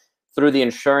 $10,000. Through the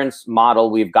insurance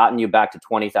model, we've gotten you back to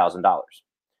 $20,000,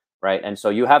 right? And so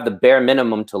you have the bare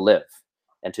minimum to live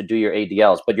and to do your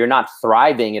ADLs, but you're not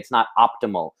thriving. It's not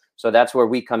optimal. So that's where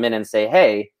we come in and say,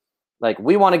 hey, like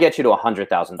we want to get you to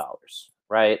 $100,000,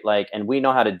 right? Like, and we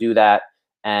know how to do that.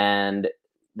 And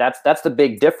that's the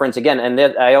big difference. Again, and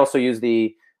I also use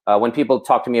when people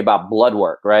talk to me about blood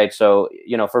work, right? So,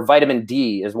 for vitamin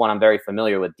D is one I'm very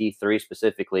familiar with, D3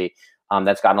 specifically,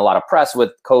 that's gotten a lot of press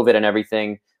with COVID and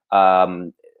everything.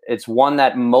 It's one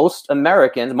that most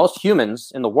Americans, most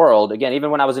humans in the world, again,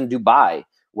 even when I was in Dubai,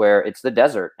 where it's the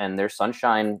desert and there's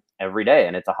sunshine every day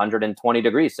and it's 120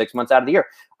 degrees 6 months out of the year.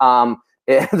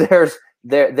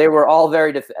 They were all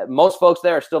most folks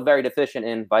there are still very deficient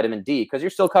in vitamin D because you're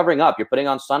still covering up, you're putting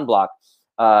on sunblock,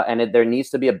 and there needs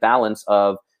to be a balance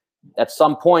of, at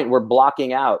some point we're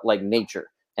blocking out like nature,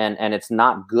 and it's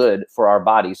not good for our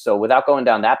bodies. So without going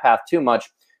down that path too much,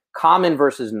 common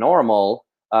versus normal,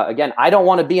 again, I don't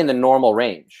want to be in the normal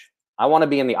range. I want to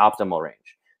be in the optimal range.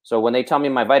 So when they tell me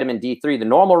my vitamin D3, the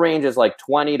normal range is like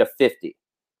 20 to 50,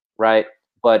 right?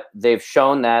 But they've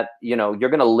shown that, you're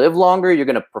going to live longer, you're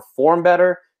going to perform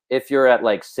better if you're at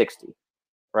like 60,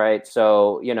 right?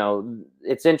 So,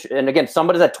 it's interesting. And again,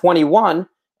 somebody's at 21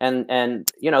 and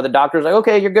the doctor's like,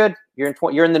 okay, you're good.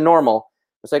 You're in the normal.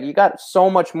 It's like, you got so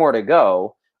much more to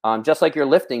go, just like your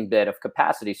lifting bit of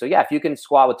capacity. So yeah, if you can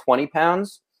squat with 20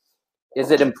 pounds, is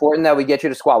it important that we get you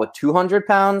to squat with 200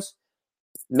 pounds?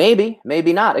 Maybe,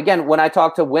 maybe not. Again, when I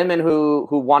talk to women who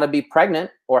want to be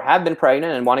pregnant or have been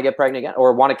pregnant and want to get pregnant again,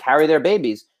 or want to carry their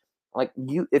babies, like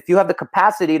if you have the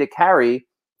capacity to carry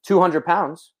 200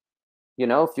 pounds,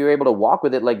 if you're able to walk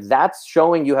with it, like that's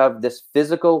showing you have this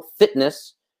physical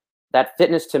fitness. That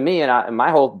fitness to me, and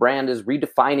my whole brand is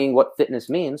redefining what fitness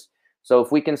means. So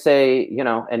if we can say,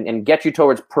 and get you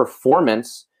towards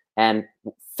performance and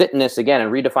fitness again,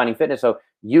 and redefining fitness, so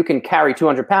you can carry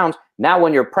 200 pounds. Now,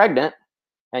 when you're pregnant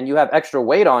and you have extra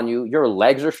weight on you, your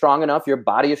legs are strong enough, your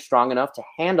body is strong enough to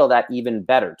handle that even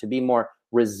better, to be more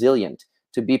resilient,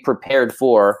 to be prepared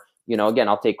for, again,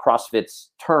 I'll take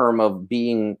CrossFit's term of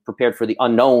being prepared for the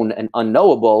unknown and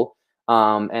unknowable.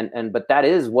 But that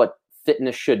is what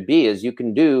fitness should be, is you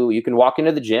can walk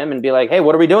into the gym and be like, hey,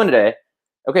 what are we doing today?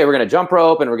 Okay, we're going to jump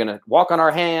rope and we're going to walk on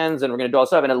our hands and we're going to do all this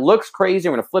stuff. And it looks crazy.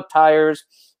 We're going to flip tires.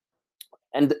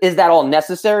 And is that all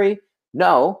necessary?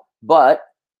 No, but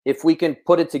if we can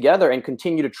put it together and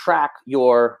continue to track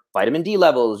your vitamin D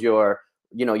levels, your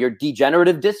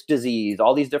degenerative disc disease,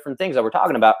 all these different things that we're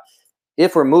talking about,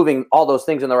 if we're moving all those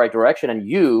things in the right direction and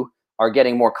you are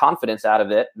getting more confidence out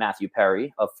of it, Matthew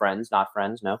Perry of Friends, not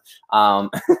Friends, no.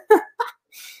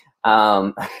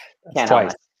 Can't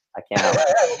help it. I can't help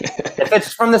it. If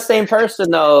it's from the same person,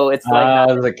 though, it's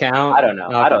like the count. I don't know.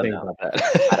 I don't know.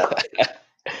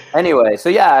 Anyway, so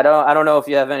yeah, I don't know if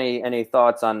you have any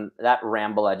thoughts on that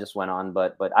ramble I just went on,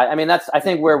 but I mean that's, I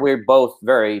think, where we're both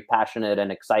very passionate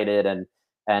and excited, and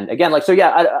again, like, so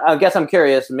yeah, I guess I'm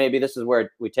curious. Maybe this is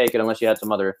where we take it, unless you had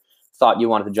some other thought you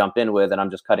wanted to jump in with, and I'm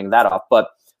just cutting that off. But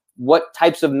what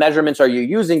types of measurements are you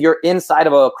using? You're inside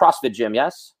of a CrossFit gym,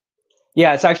 yes?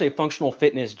 Yeah, it's actually a functional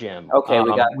fitness gym. Okay,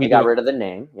 we got rid of the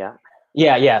name. Yeah.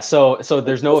 Yeah. So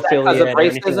there's no affiliate. Because of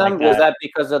racism? Was that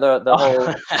because of the whole?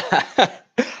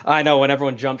 I know, when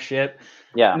everyone jumped ship.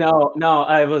 Yeah. No,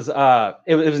 I was.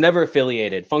 It was never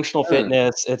affiliated. Functional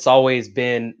fitness. It's always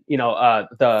been,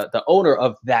 the owner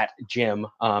of that gym.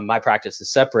 My practice is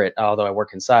separate, although I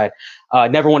work inside.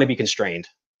 Never want to be constrained.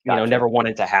 Gotcha. Never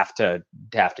wanted to have to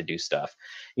do stuff.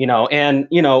 And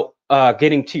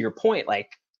getting to your point,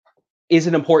 like, is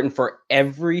it important for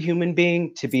every human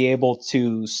being to be able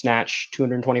to snatch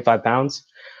 225 pounds?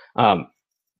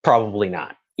 Probably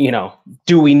not.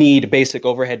 Do we need basic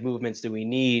overhead movements? Do we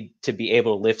need to be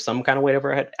able to lift some kind of weight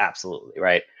overhead? Absolutely,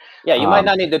 right? Yeah, you might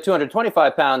not need the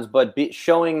 225 pounds, but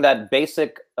showing that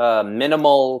basic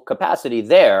minimal capacity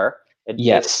there.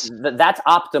 Yes. That's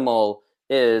optimal,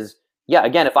 is yeah,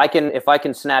 again, if I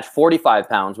can snatch 45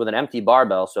 pounds with an empty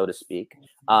barbell, so to speak,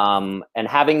 and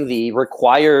having the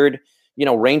required,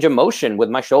 range of motion with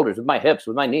my shoulders, with my hips,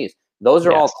 with my knees, those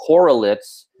are all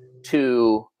correlates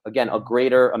to, again, a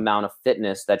greater amount of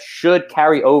fitness that should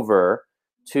carry over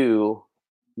to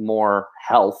more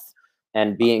health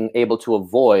and being able to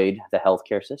avoid the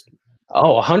healthcare system.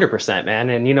 Oh, 100%, man.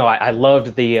 And I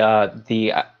loved the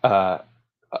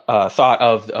thought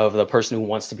of the person who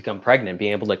wants to become pregnant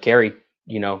being able to carry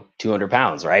 200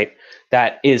 pounds, right?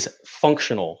 That is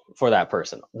functional for that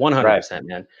person, 100%,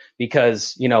 man.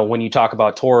 Because when you talk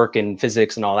about torque and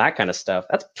physics and all that kind of stuff,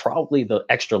 that's probably the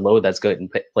extra load that's getting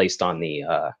placed on the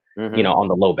on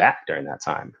the low back during that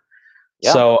time.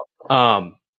 Yeah. So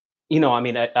I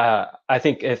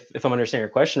think if I'm understanding your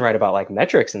question right about like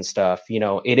metrics and stuff,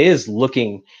 it is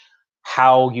looking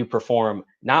how you perform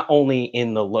not only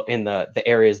in the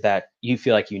areas that you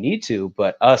feel like you need to,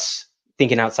 but us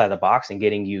thinking outside the box and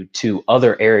getting you to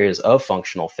other areas of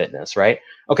functional fitness, right?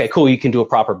 Okay, cool. You can do a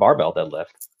proper barbell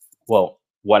deadlift. Well,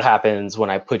 what happens when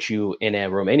I put you in a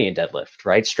Romanian deadlift,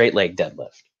 right? Straight leg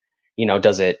deadlift.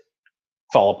 Does it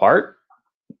fall apart?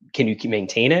 Can you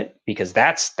maintain it? Because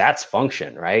that's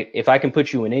function, right? If I can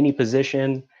put you in any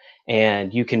position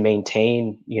and you can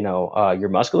maintain, your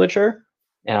musculature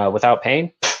without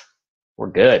pain,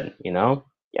 we're good,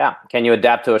 Yeah. Can you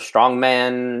adapt to a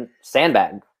strongman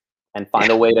sandbag and find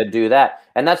a way to do that?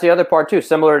 And that's the other part too,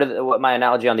 similar to what my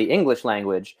analogy on the English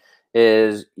language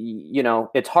is,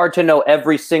 it's hard to know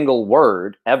every single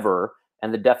word ever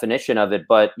and the definition of it,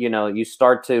 but you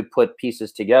start to put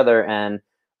pieces together, and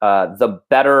the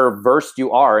better versed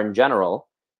you are in general,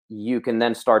 you can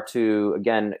then start to,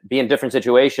 again, be in different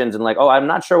situations and like, oh, I'm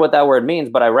not sure what that word means,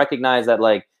 but I recognize that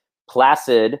like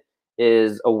placid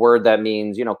is a word that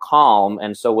means, calm.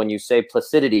 And so when you say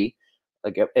placidity,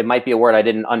 like it might be a word I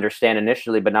didn't understand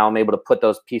initially, but now I'm able to put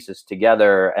those pieces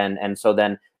together. And so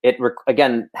then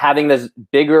again, having this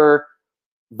bigger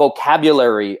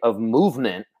vocabulary of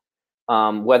movement,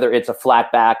 whether it's a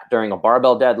flat back during a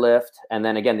barbell deadlift, and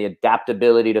then again, the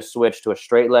adaptability to switch to a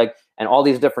straight leg and all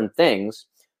these different things,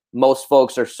 most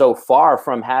folks are so far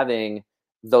from having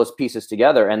those pieces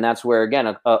together. And that's where,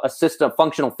 again, a system,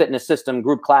 functional fitness system,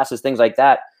 group classes, things like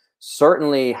that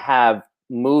certainly have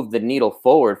moved the needle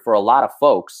forward for a lot of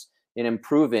folks in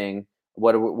improving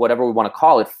whatever we want to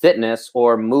call it, fitness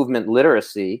or movement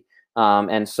literacy.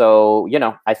 And so,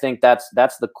 I think that's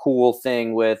the cool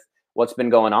thing with what's been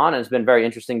going on. And it's been very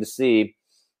interesting to see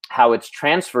how it's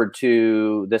transferred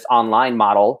to this online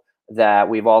model that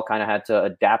we've all kind of had to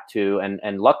adapt to.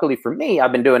 And luckily for me,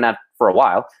 I've been doing that for a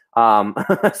while.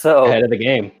 So ahead of the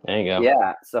game. There you go.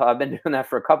 Yeah. So I've been doing that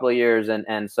for a couple of years.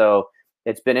 And so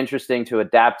it's been interesting to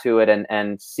adapt to it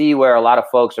and see where a lot of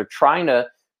folks are trying to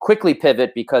quickly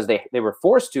pivot because they were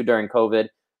forced to during COVID.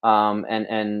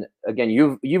 And again,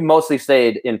 you've mostly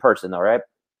stayed in person though, right?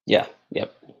 Yeah.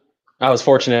 Yep. I was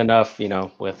fortunate enough,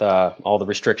 with all the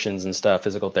restrictions and stuff,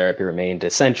 physical therapy remained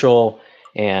essential,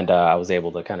 and I was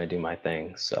able to kind of do my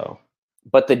thing. So,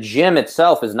 but the gym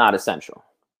itself is not essential.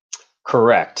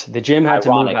 Correct. The gym had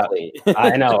to move out.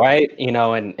 I know, right?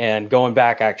 And going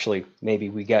back, actually, maybe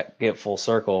we get full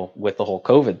circle with the whole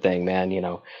COVID thing, man.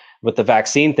 With the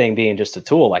vaccine thing being just a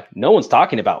tool, like no one's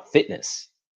talking about fitness,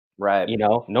 right?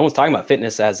 No one's talking about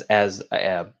fitness as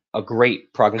a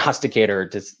great prognosticator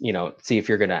to see if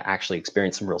you're going to actually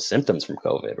experience some real symptoms from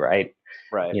COVID, right?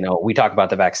 Right. We talk about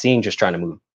the vaccine just trying to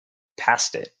move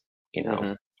past it.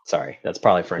 Sorry, that's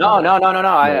probably for no.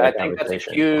 I think that's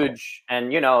huge.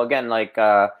 And again, like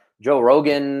Joe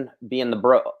Rogan being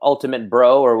the ultimate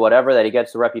bro or whatever that he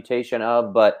gets the reputation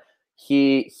of, but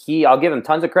he I'll give him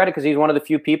tons of credit because he's one of the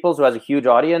few people who has a huge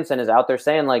audience and is out there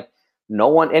saying like, no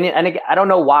one, and I don't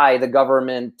know why the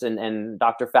government and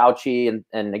Dr. Fauci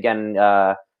and again,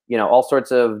 all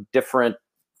sorts of different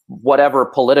whatever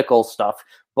political stuff.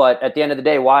 But at the end of the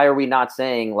day, why are we not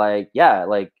saying like, yeah,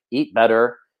 like eat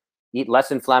better, eat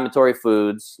less inflammatory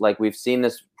foods? Like we've seen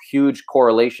this huge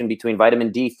correlation between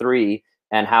vitamin D3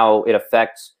 and how it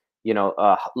affects,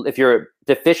 if you're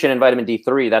deficient in vitamin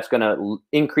D3, that's going to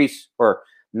increase or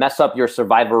mess up your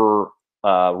survivor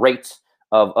rates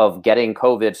of getting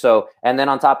COVID. So, and then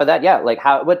on top of that, yeah, like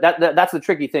that's the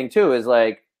tricky thing too, is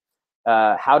like,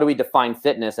 how do we define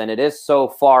fitness? And it is so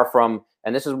far from,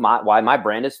 and this is why my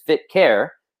brand is Fit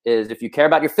Care, is if you care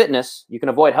about your fitness, you can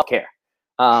avoid healthcare.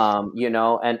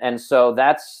 And so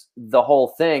that's the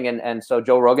whole thing. And so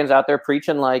Joe Rogan's out there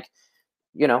preaching like,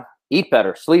 eat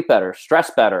better, sleep better,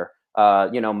 stress better,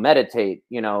 meditate,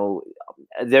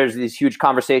 there's these huge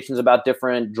conversations about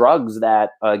different drugs that,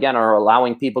 again, are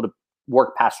allowing people to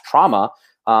work past trauma.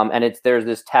 And there's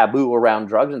this taboo around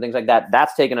drugs and things like that.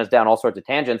 That's taken us down all sorts of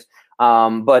tangents.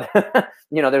 But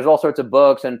there's all sorts of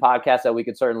books and podcasts that we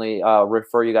could certainly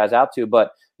refer you guys out to.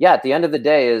 But yeah, at the end of the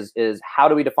day, is how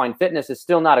do we define fitness is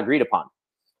still not agreed upon.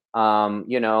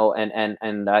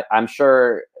 And I'm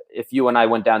sure if you and I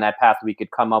went down that path, we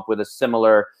could come up with a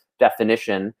similar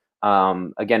definition.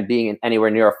 Again, being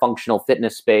anywhere near a functional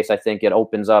fitness space, I think it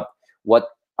opens up what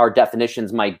our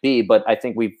definitions might be. But I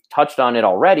think we've touched on it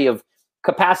already of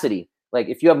capacity. Like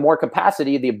if you have more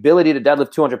capacity, the ability to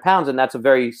deadlift 200 pounds, and that's a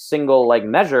very single like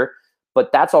measure,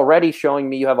 but that's already showing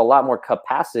me you have a lot more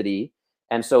capacity.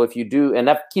 And so if you do, and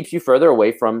that keeps you further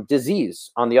away from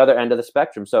disease on the other end of the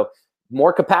spectrum. So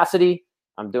more capacity,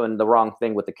 I'm doing the wrong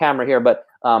thing with the camera here, but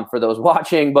for those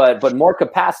watching, but more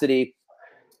capacity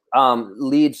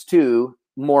leads to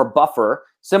more buffer.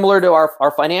 Similar to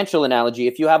our financial analogy,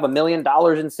 if you have $1 million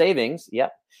in savings,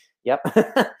 yep.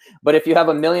 But if you have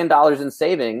 $1 million in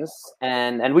savings,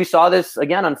 and we saw this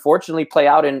again, unfortunately, play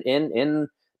out in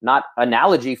not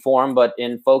analogy form, but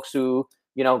in folks who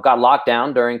got locked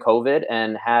down during COVID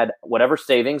and had whatever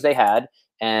savings they had,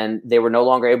 and they were no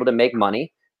longer able to make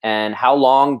money. And how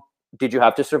long did you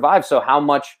have to survive? So how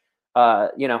much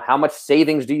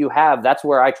savings do you have? That's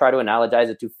where I try to analogize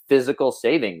it to physical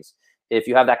savings. If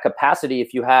you have that capacity,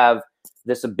 if you have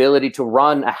this ability to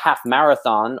run a half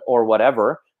marathon or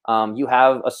whatever, you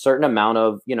have a certain amount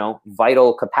of,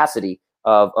 vital capacity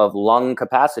of lung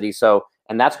capacity. So,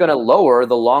 and that's going to lower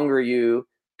the longer you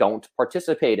don't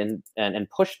participate and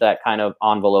push that kind of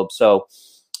envelope. So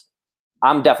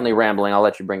I'm definitely rambling. I'll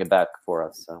let you bring it back for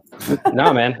us. So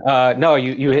no, man. No,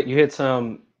 you hit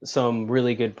some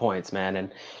really good points, man.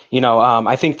 And,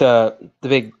 I think the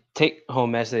big take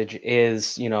home message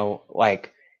is,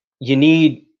 like you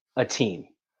need a team.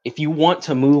 If you want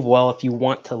to move well, if you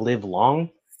want to live long,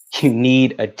 you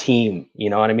need a team. You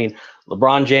know what I mean?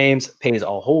 LeBron James pays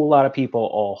a whole lot of people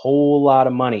a whole lot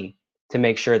of money to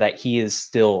make sure that he is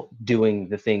still doing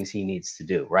the things he needs to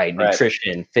do, right?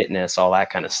 Nutrition, fitness, all that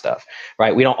kind of stuff,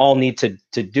 right? We don't all need to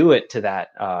do it to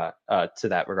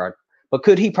that regard, but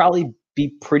could he probably be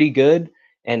pretty good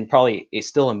and probably is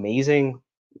still amazing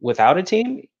without a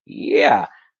team? Yeah,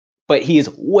 but he is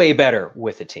way better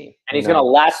with a team. And he's going to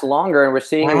last longer. And we're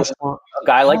seeing a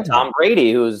guy like Tom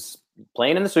Brady, who's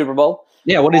playing in the Super Bowl.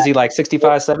 Yeah, what is he, like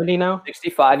 65, 70 now?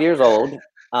 65 years old.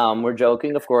 We're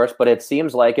joking, of course, but it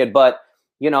seems like it. But,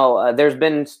 there's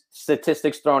been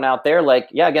statistics thrown out there. Like,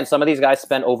 yeah, again, some of these guys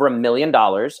spend over $1 million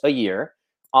a year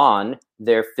on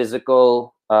their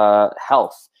physical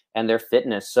health and their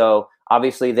fitness. So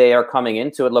obviously they are coming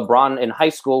into it. LeBron in high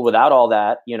school without all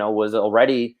that, was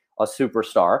already a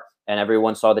superstar and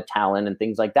everyone saw the talent and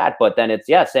things like that. But then it's,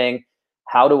 saying,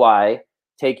 how do I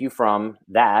take you from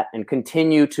that and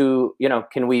continue to,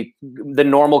 the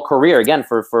normal career again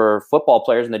for football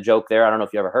players, and the joke there, I don't know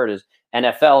if you ever heard, is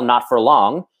NFL, not for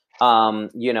long.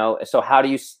 So how do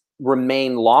you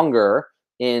remain longer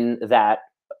in that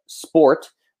sport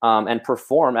and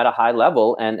perform at a high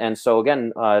level? And so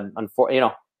again,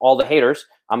 all the haters,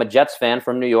 I'm a Jets fan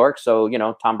from New York. So,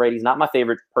 Tom Brady's not my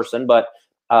favorite person, but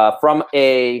from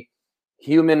a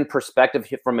human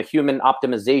perspective, from a human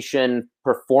optimization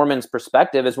performance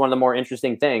perspective, is one of the more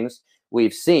interesting things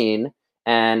we've seen.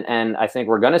 And I think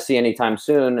we're going to see anytime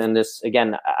soon. And this,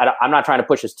 again, I'm not trying to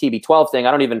push this TB12 thing.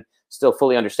 I don't even still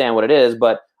fully understand what it is,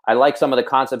 but I like some of the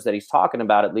concepts that he's talking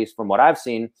about, at least from what I've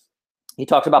seen. He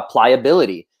talks about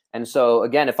pliability. And so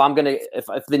again, if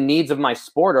the needs of my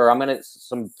sport are,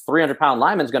 some 300-pound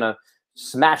lineman's going to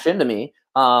smash into me,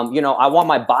 I want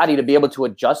my body to be able to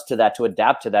adjust to that, to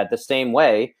adapt to that the same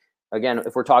way. Again,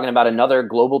 if we're talking about another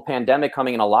global pandemic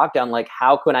coming in a lockdown, like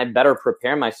how can I better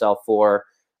prepare myself for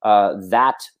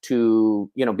that to,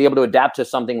 be able to adapt to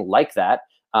something like that,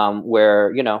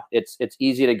 where, it's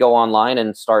easy to go online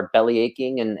and start belly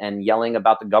aching and yelling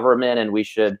about the government and we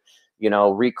should,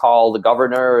 recall the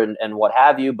governor and what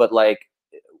have you. But like,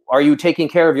 are you taking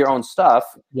care of your own stuff?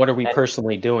 What are we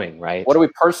personally doing, right? What are we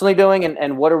personally doing?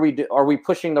 And what are we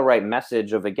pushing the right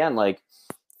message of, again, like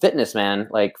fitness, man?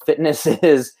 Like fitness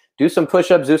is do some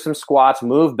push-ups, do some squats,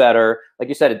 move better. Like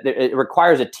you said, it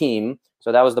requires a team.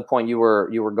 So that was the point you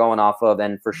were going off of.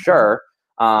 And for sure,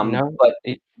 but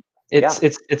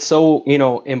it's so,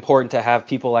 important to have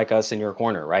people like us in your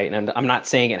corner, right? And I'm not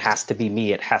saying it has to be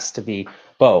me, it has to be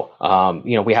Bo.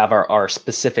 We have our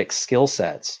specific skill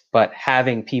sets, but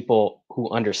having people who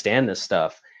understand this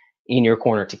stuff in your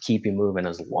corner to keep you moving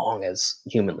as long as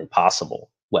humanly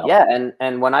possible. Well, yeah,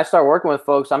 and when I start working with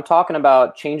folks, I'm talking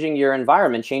about changing your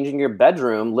environment, changing your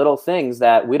bedroom, little things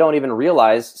that we don't even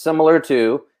realize, similar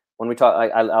to when we talk,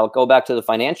 I'll go back to the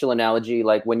financial analogy.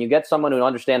 Like when you get someone who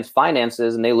understands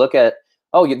finances and they look at,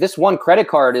 oh, this one credit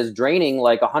card is draining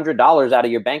like $100 out of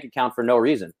your bank account for no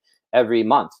reason every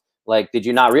month. Like, did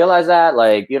you not realize that?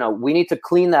 Like, we need to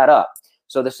clean that up.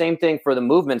 So the same thing for the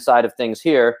movement side of things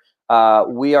here.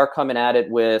 We are coming at it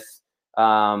with,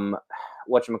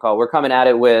 we're coming at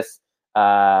it with,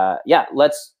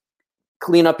 let's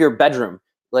clean up your bedroom.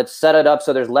 Let's set it up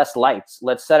so there's less lights.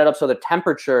 Let's set it up so the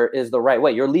temperature is the right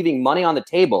way. You're leaving money on the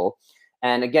table.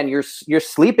 And again, you're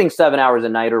sleeping 7 hours a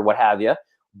night or what have you.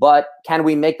 But can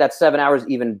we make that 7 hours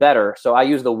even better? So I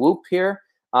use the Whoop here,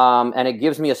 and it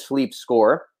gives me a sleep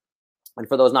score. And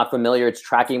for those not familiar, it's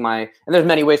tracking and there's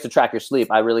many ways to track your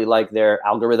sleep. I really like their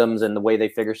algorithms and the way they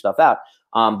figure stuff out.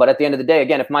 But at the end of the day,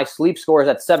 again, if my sleep score is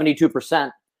at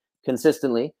 72%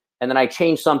 consistently, and then I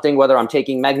change something, whether I'm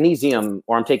taking magnesium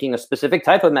or I'm taking a specific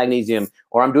type of magnesium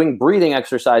or I'm doing breathing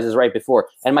exercises right before,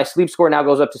 and my sleep score now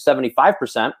goes up to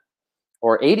 75%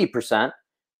 or 80%,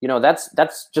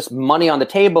 that's just money on the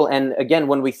table. And again,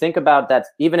 when we think about that,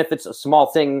 even if it's a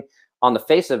small thing on the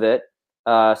face of it,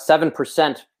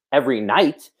 7% every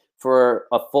night for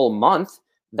a full month,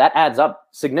 that adds up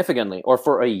significantly. Or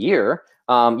for a year,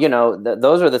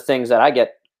 those are the things that I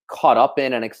get caught up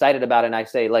in and excited about. And I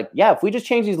say, like, yeah, if we just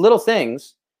change these little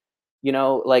things,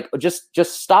 like just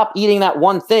stop eating that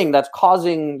one thing that's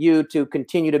causing you to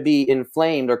continue to be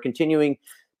inflamed or continuing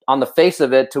on the face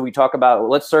of it till we talk about,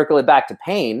 let's circle it back to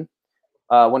pain.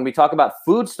 When we talk about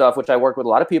food stuff, which I work with a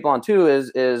lot of people on too,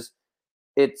 is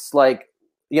it's like,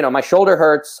 my shoulder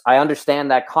hurts. I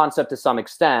understand that concept to some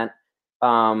extent.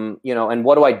 And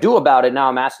what do I do about it? Now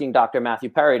I'm asking Dr. Matthew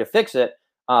Perry to fix it,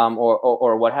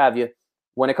 or what have you.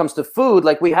 When it comes to food,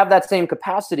 like we have that same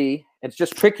capacity. It's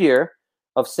just trickier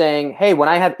of saying, hey, when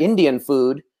I have Indian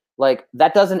food, like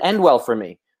that doesn't end well for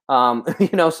me.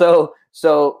 So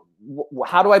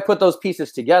how do I put those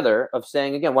pieces together of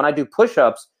saying, again, when I do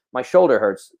push-ups, my shoulder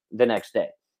hurts the next day.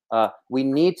 We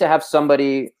need to have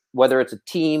somebody, whether it's a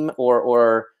team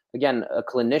or again, a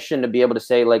clinician, to be able to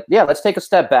say, like, yeah, let's take a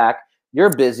step back. You're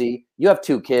busy. You have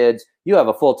 2 kids. You have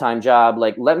a full-time job.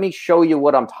 Like, let me show you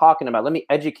what I'm talking about. Let me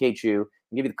educate you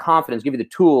and give you the confidence, give you the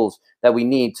tools that we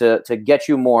need to get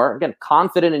you more, again,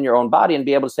 confident in your own body and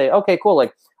be able to say, okay, cool.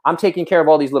 Like, I'm taking care of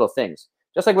all these little things.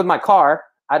 Just like with my car,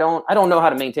 I don't know how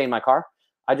to maintain my car.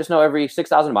 I just know every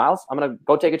 6,000 miles, I'm going to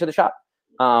go take it to the shop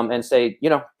and say,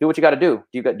 do what you got to do.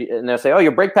 And they'll say, oh,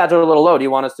 your brake pads are a little low. Do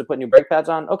you want us to put new brake pads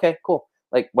on? Okay, cool.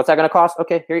 Like, what's that going to cost?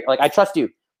 Okay, here. Like, I trust you,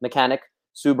 mechanic,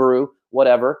 Subaru,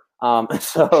 whatever.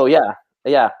 So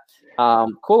yeah.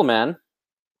 Cool, man.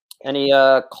 Any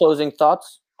closing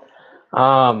thoughts?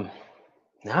 Nah,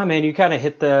 man, you kind of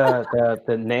hit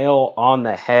the nail on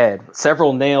the head.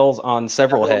 Several nails on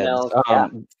several heads. Nails,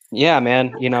 yeah,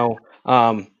 man.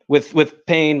 With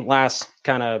pain, last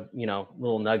kind of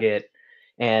little nugget,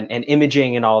 and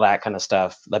imaging and all that kind of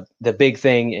stuff. The big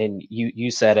thing, and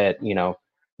you said it.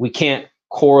 We can't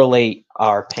correlate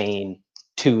our pain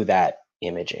to that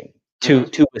imaging,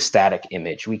 to a static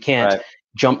image. We can't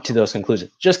jump to those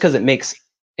conclusions just because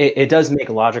it does make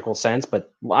logical sense,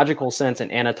 but logical sense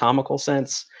and anatomical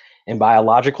sense and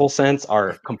biological sense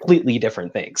are completely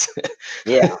different things.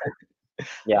 Yeah.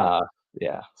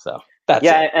 So that's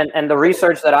it. And the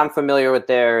research that I'm familiar with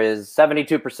there is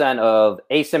 72% of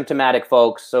asymptomatic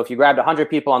folks. So if you grabbed 100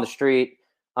 people on the street,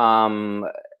 and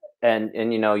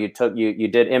you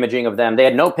did imaging of them, they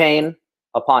had no pain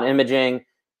upon imaging.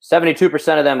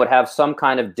 72% of them would have some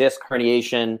kind of disc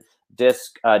herniation,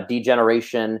 disc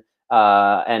degeneration.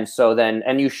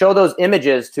 And you show those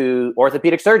images to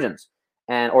orthopedic surgeons,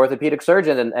 and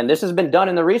this has been done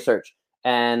in the research,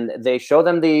 and they show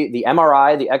them the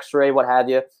MRI, the X-ray, what have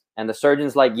you. And the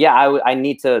surgeon's like, yeah, I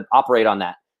need to operate on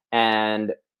that.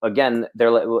 And again,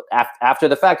 they're like, after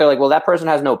the fact, they're like, well, that person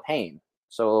has no pain.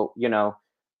 So,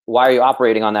 why are you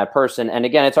operating on that person? And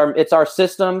again, it's our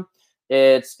system.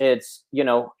 It's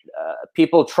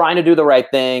people trying to do the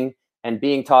right thing and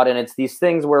being taught. And it's these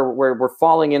things where we're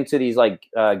falling into these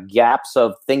gaps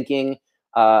of thinking.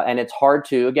 And it's hard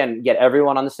to, again, get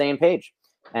everyone on the same page.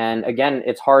 And again,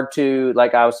 it's hard to,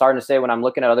 like I was starting to say, when I'm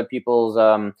looking at other people's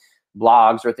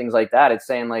blogs or things like that, it's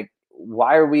saying like,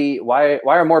 why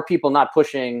are more people not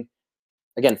pushing,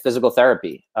 again, physical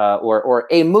therapy or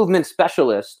a movement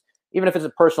specialist? Even if it's a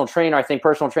personal trainer, I think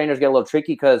personal trainers get a little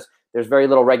tricky because there's very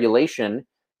little regulation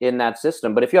in that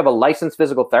system. But if you have a licensed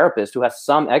physical therapist who has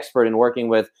some expert in working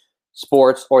with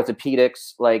sports,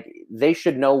 orthopedics, like they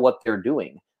should know what they're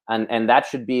doing. And that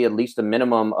should be at least a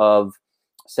minimum of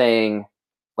saying,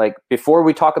 like, before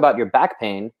we talk about your back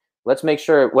pain, let's make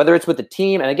sure, whether it's with the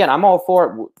team, and again, I'm all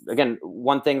for, again,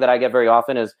 one thing that I get very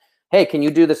often is, hey, can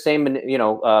you do the same,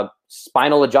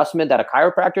 spinal adjustment that a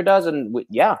chiropractor does? And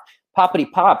yeah, poppity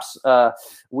pops,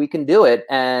 we can do it.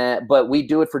 But we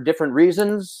do it for different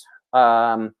reasons.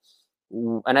 And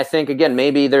I think, again,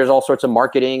 maybe there's all sorts of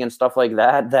marketing and stuff like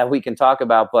that we can talk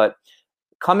about. But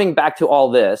coming back to all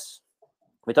this,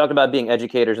 we talked about being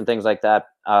educators and things like that.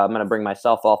 I'm going to bring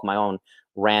myself off my own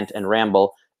rant and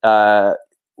ramble.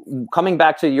 Coming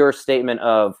back to your statement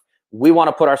of, we want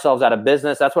to put ourselves out of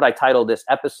business. That's what I titled this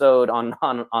episode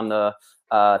on the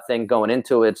thing going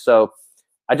into it. So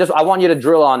I want you to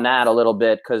drill on that a little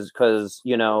bit, because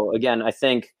again, I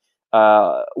think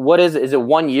what is it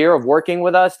 1 year of working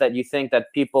with us that you think that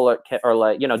people are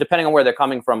like, depending on where they're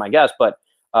coming from, I guess, but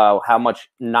how much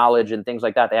knowledge and things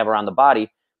like that they have around the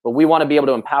body. But we want to be able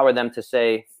to empower them to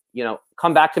say,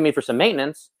 come back to me for some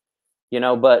maintenance,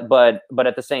 but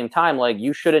at the same time, like,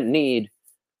 you shouldn't need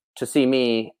to see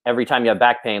me every time you have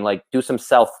back pain. Like, do some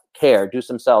self-care, do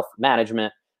some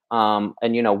self-management.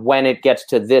 And when it gets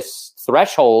to this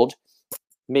threshold,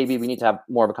 maybe we need to have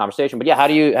more of a conversation. But yeah, how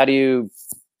do you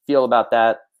feel about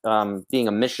that, being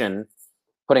a mission,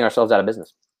 putting ourselves out of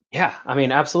business? Yeah, I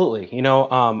mean, absolutely.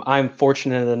 I'm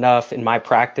fortunate enough in my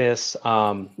practice,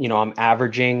 I'm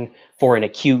averaging for an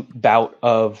acute bout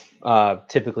of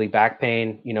typically back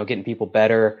pain, getting people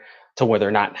better to where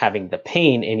they're not having the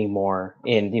pain anymore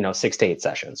in, 6 to 8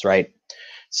 sessions, right?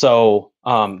 So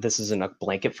this isn't a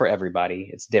blanket for everybody.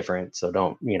 It's different. So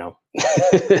don't, nail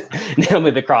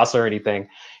me the cross or anything,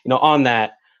 on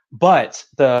that. But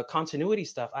the continuity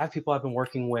stuff, I have people I've been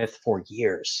working with for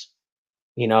years,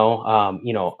 at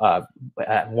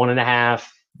 1.5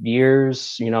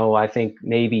 years, I think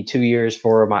maybe 2 years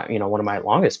for my, one of my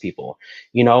longest people,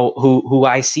 who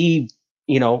I see,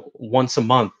 once a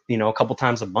month, a couple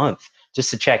times a month, just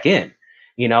to check in,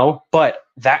 but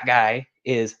that guy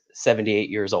is 78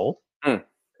 years old.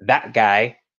 That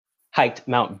guy hiked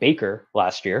Mount Baker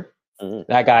last year.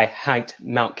 That guy hiked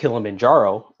Mount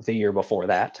Kilimanjaro the year before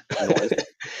that.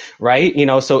 Right.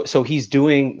 So he's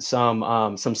doing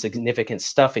some significant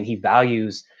stuff, and he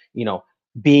values,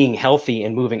 being healthy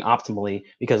and moving optimally,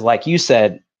 because like you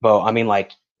said, Bo, I mean,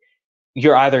 like,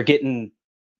 you're either getting,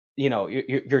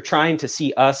 you're trying to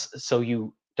see us so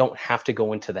you don't have to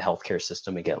go into the healthcare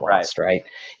system and get lost, right?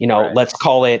 Right. Let's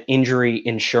call it injury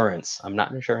insurance. I'm not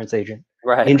an insurance agent.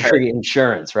 Right. Injury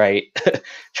insurance, right?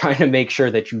 Trying to make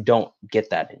sure that you don't get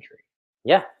that injury.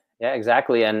 Yeah,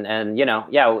 exactly. And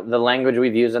the language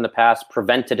we've used in the past,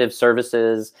 preventative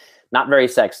services, not very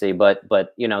sexy, but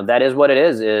that is what it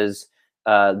is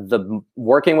the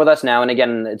working with us now. And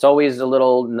again, it's always a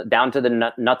little down to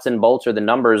the nuts and bolts, or the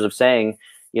numbers of saying,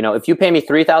 if you pay me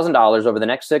 $3,000 over the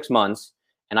next 6 months,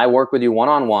 and I work with you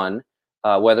one-on-one,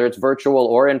 whether it's virtual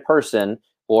or in person,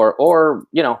 or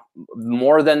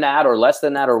more than that or less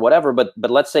than that or whatever, but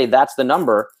let's say that's the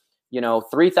number,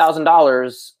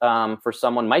 $3,000 for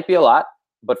someone might be a lot,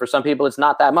 but for some people it's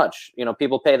not that much.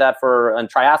 People pay that for a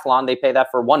triathlon, they pay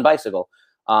that for one bicycle.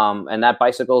 And that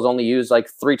bicycle is only used like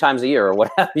 3 times a year or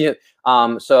what have you.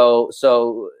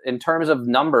 So in terms of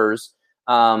numbers,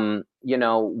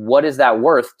 what is that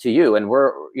worth to you? And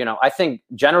I think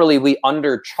generally we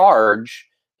undercharge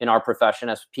in our profession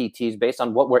as PTs based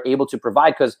on what we're able to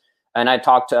provide. And I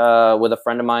talked with a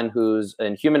friend of mine who's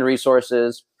in human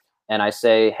resources, and I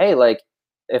say, hey, like,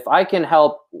 if I can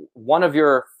help one of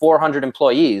your 400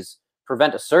 employees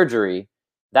prevent a surgery,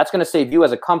 that's going to save you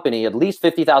as a company at least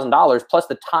 $50,000 plus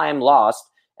the time lost.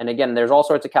 And again, there's all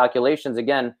sorts of calculations.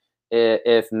 Again,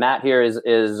 if Matt here is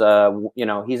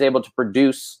he's able to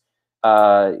produce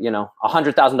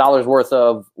 $100,000 worth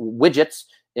of widgets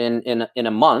in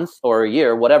a month or a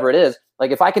year, whatever it is,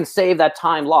 like, if I can save that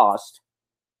time lost,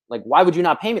 like, why would you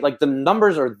not pay me? Like, the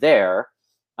numbers are there.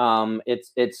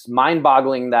 It's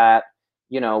mind-boggling that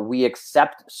we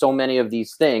accept so many of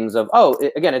these things of,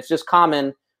 again, it's just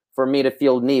common for me to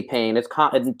feel knee pain. It's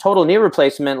total knee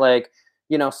replacement. Like,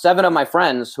 7 of my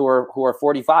friends who are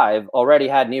 45 already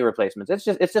had knee replacements.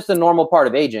 It's just a normal part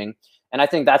of aging. And I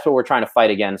think that's what we're trying to fight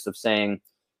against, of saying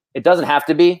it doesn't have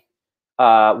to be.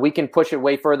 We can push it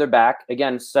way further back.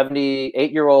 Again,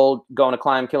 78-year-old going to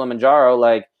climb Kilimanjaro,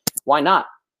 like, why not?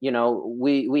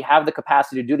 We have the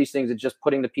capacity to do these things. It's just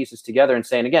putting the pieces together and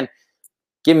saying, again,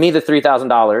 give me the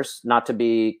 $3,000, not to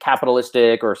be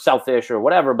capitalistic or selfish or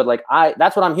whatever, but like,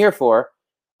 that's what I'm here for,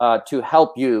 to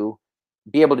help you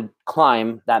be able to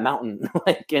climb that mountain.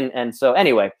 And so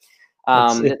anyway,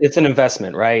 it's an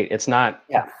investment, right? It's not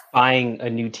buying a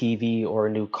new TV or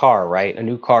a new car, right? A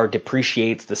new car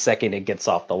depreciates the second it gets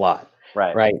off the lot,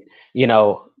 right?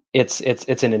 It's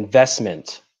an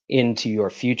investment into your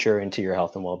future, into your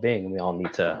health and well-being. And we all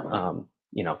need to,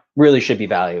 really should be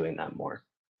valuing that more.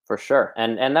 For sure.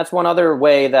 And that's one other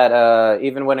way that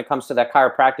even when it comes to that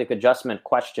chiropractic adjustment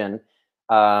question,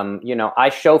 I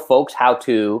show folks how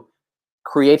to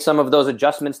create some of those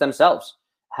adjustments themselves,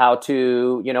 how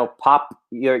to,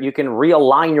 you can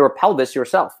realign your pelvis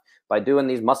yourself by doing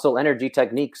these muscle energy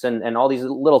techniques and all these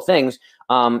little things.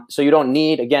 So you don't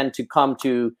need, again, to come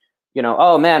to,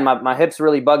 oh man, my hip's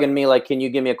really bugging me. Like, can you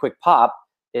give me a quick pop?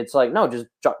 It's like, no, just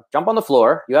jump on the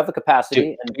floor. You have the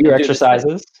capacity. Do your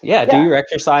exercises. Yeah, do your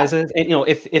exercises. And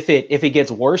if it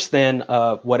gets worse than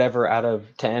whatever out of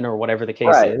 10 or whatever the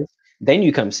case is, then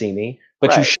you come see me.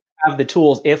 But you should have the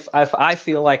tools. If I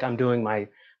feel like I'm doing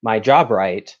my job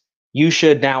right, you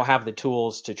should now have the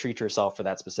tools to treat yourself for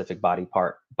that specific body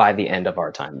part by the end of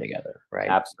our time together, right?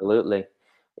 Absolutely.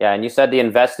 Yeah, and you said the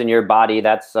invest in your body.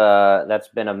 That's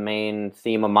been a main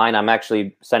theme of mine. I'm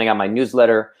actually sending out my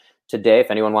newsletter today.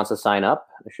 If anyone wants to sign up,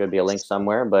 there should be a link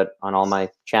somewhere, but on all my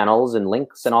channels and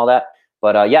links and all that.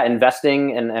 But yeah,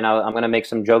 investing, and I'm going to make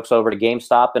some jokes over to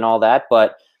GameStop and all that.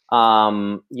 But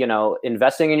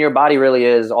investing in your body really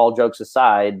is, all jokes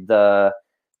aside,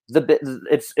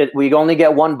 we only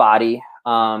get one body.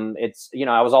 I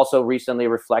was also recently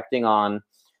reflecting on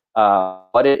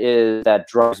what it is that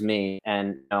drives me.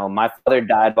 And my father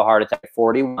died of a heart attack at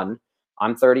 41.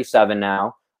 I'm 37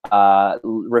 now.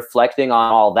 Reflecting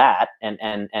on all that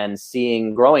and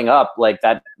seeing, growing up, like,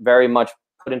 that very much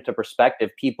put into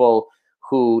perspective people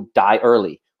who die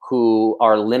early, who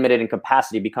are limited in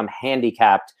capacity, become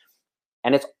handicapped,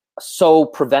 and it's so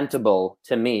preventable.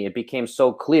 To me, it became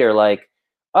so clear, like,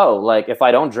 oh, like, if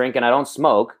I don't drink and I don't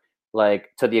smoke, like,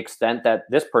 to the extent that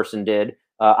this person did,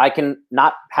 I can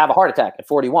not have a heart attack at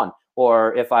 41.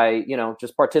 Or if I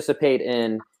just participate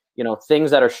in things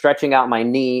that are stretching out my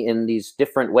knee in these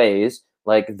different ways,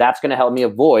 like, that's going to help me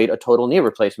avoid a total knee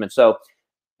replacement. So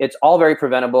it's all very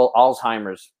preventable.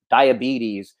 Alzheimer's,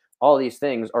 diabetes, all these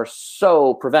things are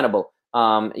so preventable.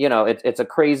 It's a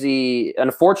crazy,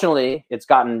 unfortunately, it's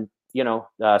gotten,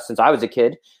 since I was a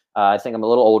kid. I think I'm a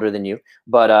little older than you,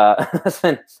 but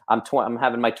I'm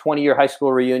having my 20-year high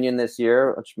school reunion this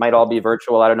year, which might all be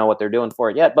virtual. I don't know what they're doing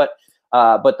for it yet, but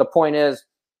the point is,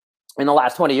 in the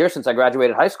last 20 years since I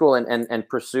graduated high school and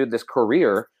pursued this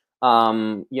career,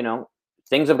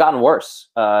 things have gotten worse.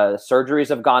 Surgeries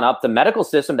have gone up. The medical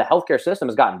system, the healthcare system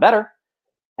has gotten better,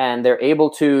 and they're able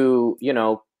to,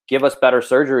 give us better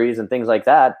surgeries and things like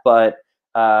that. But,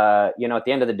 at the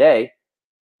end of the day,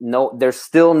 there's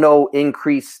still no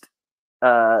increased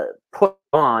put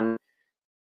on.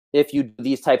 If you do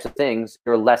these types of things,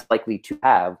 you're less likely to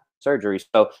have surgery.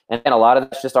 So, and a lot of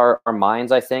that's just our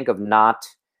minds, I think, of not,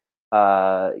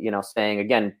 saying,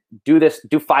 again, do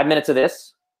 5 minutes of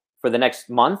this for the next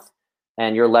month,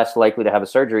 and you're less likely to have a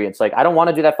surgery. It's like, I don't want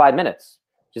to do that 5 minutes.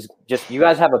 Just you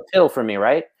guys have a pill for me,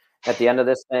 right? At the end of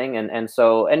this thing. And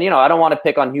so, I don't want to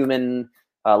pick on human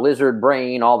lizard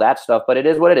brain, all that stuff, but it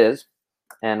is what it is.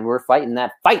 And we're fighting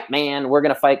that fight, man. We're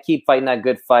going to keep fighting that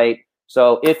good fight.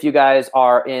 So if you guys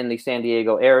are in the San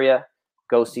Diego area,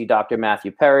 go see Dr.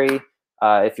 Matthew Perry.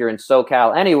 If you're in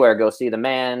SoCal, anywhere, go see the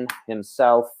man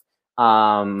himself.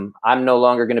 I'm no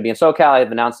longer going to be in SoCal.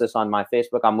 I've announced this on my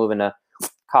Facebook. I'm moving to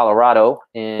Colorado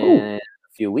in a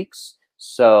few weeks.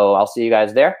 So I'll see you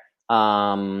guys there.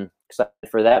 Excited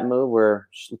for that move.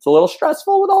 It's a little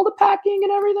stressful with all the packing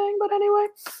and everything, but anyway.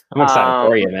 I'm excited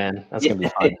for you, man. That's going to be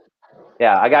fun.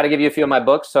 Yeah, I got to give you a few of my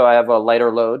books, so I have a lighter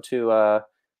load to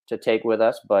take with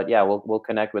us. But yeah, we'll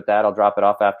connect with that. I'll drop it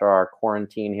off after our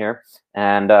quarantine here.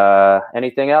 And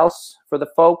anything else for the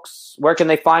folks? Where can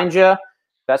they find you?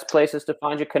 Best places to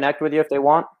find you, connect with you if they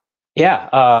want? Yeah,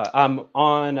 I'm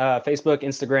on Facebook,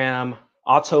 Instagram,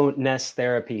 AutoNess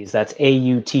Therapies. That's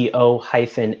AUTO-NESS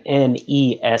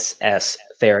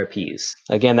Therapies.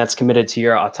 Again, that's committed to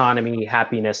your autonomy,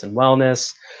 happiness, and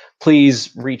wellness. Please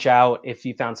reach out if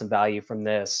you found some value from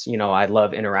this. I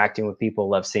love interacting with people,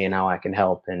 love seeing how I can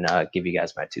help and give you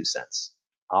guys my 2 cents.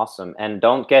 Awesome. And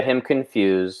don't get him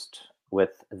confused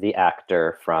with the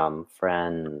actor from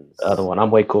Friends. The other one,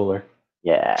 I'm way cooler.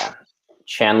 Yeah.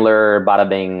 Chandler Bada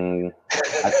Bing.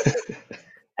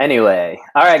 Anyway.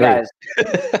 All right, guys.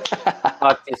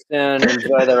 Talk to you soon.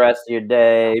 Enjoy the rest of your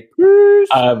day. Peace.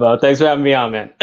 Thanks for having me on, man.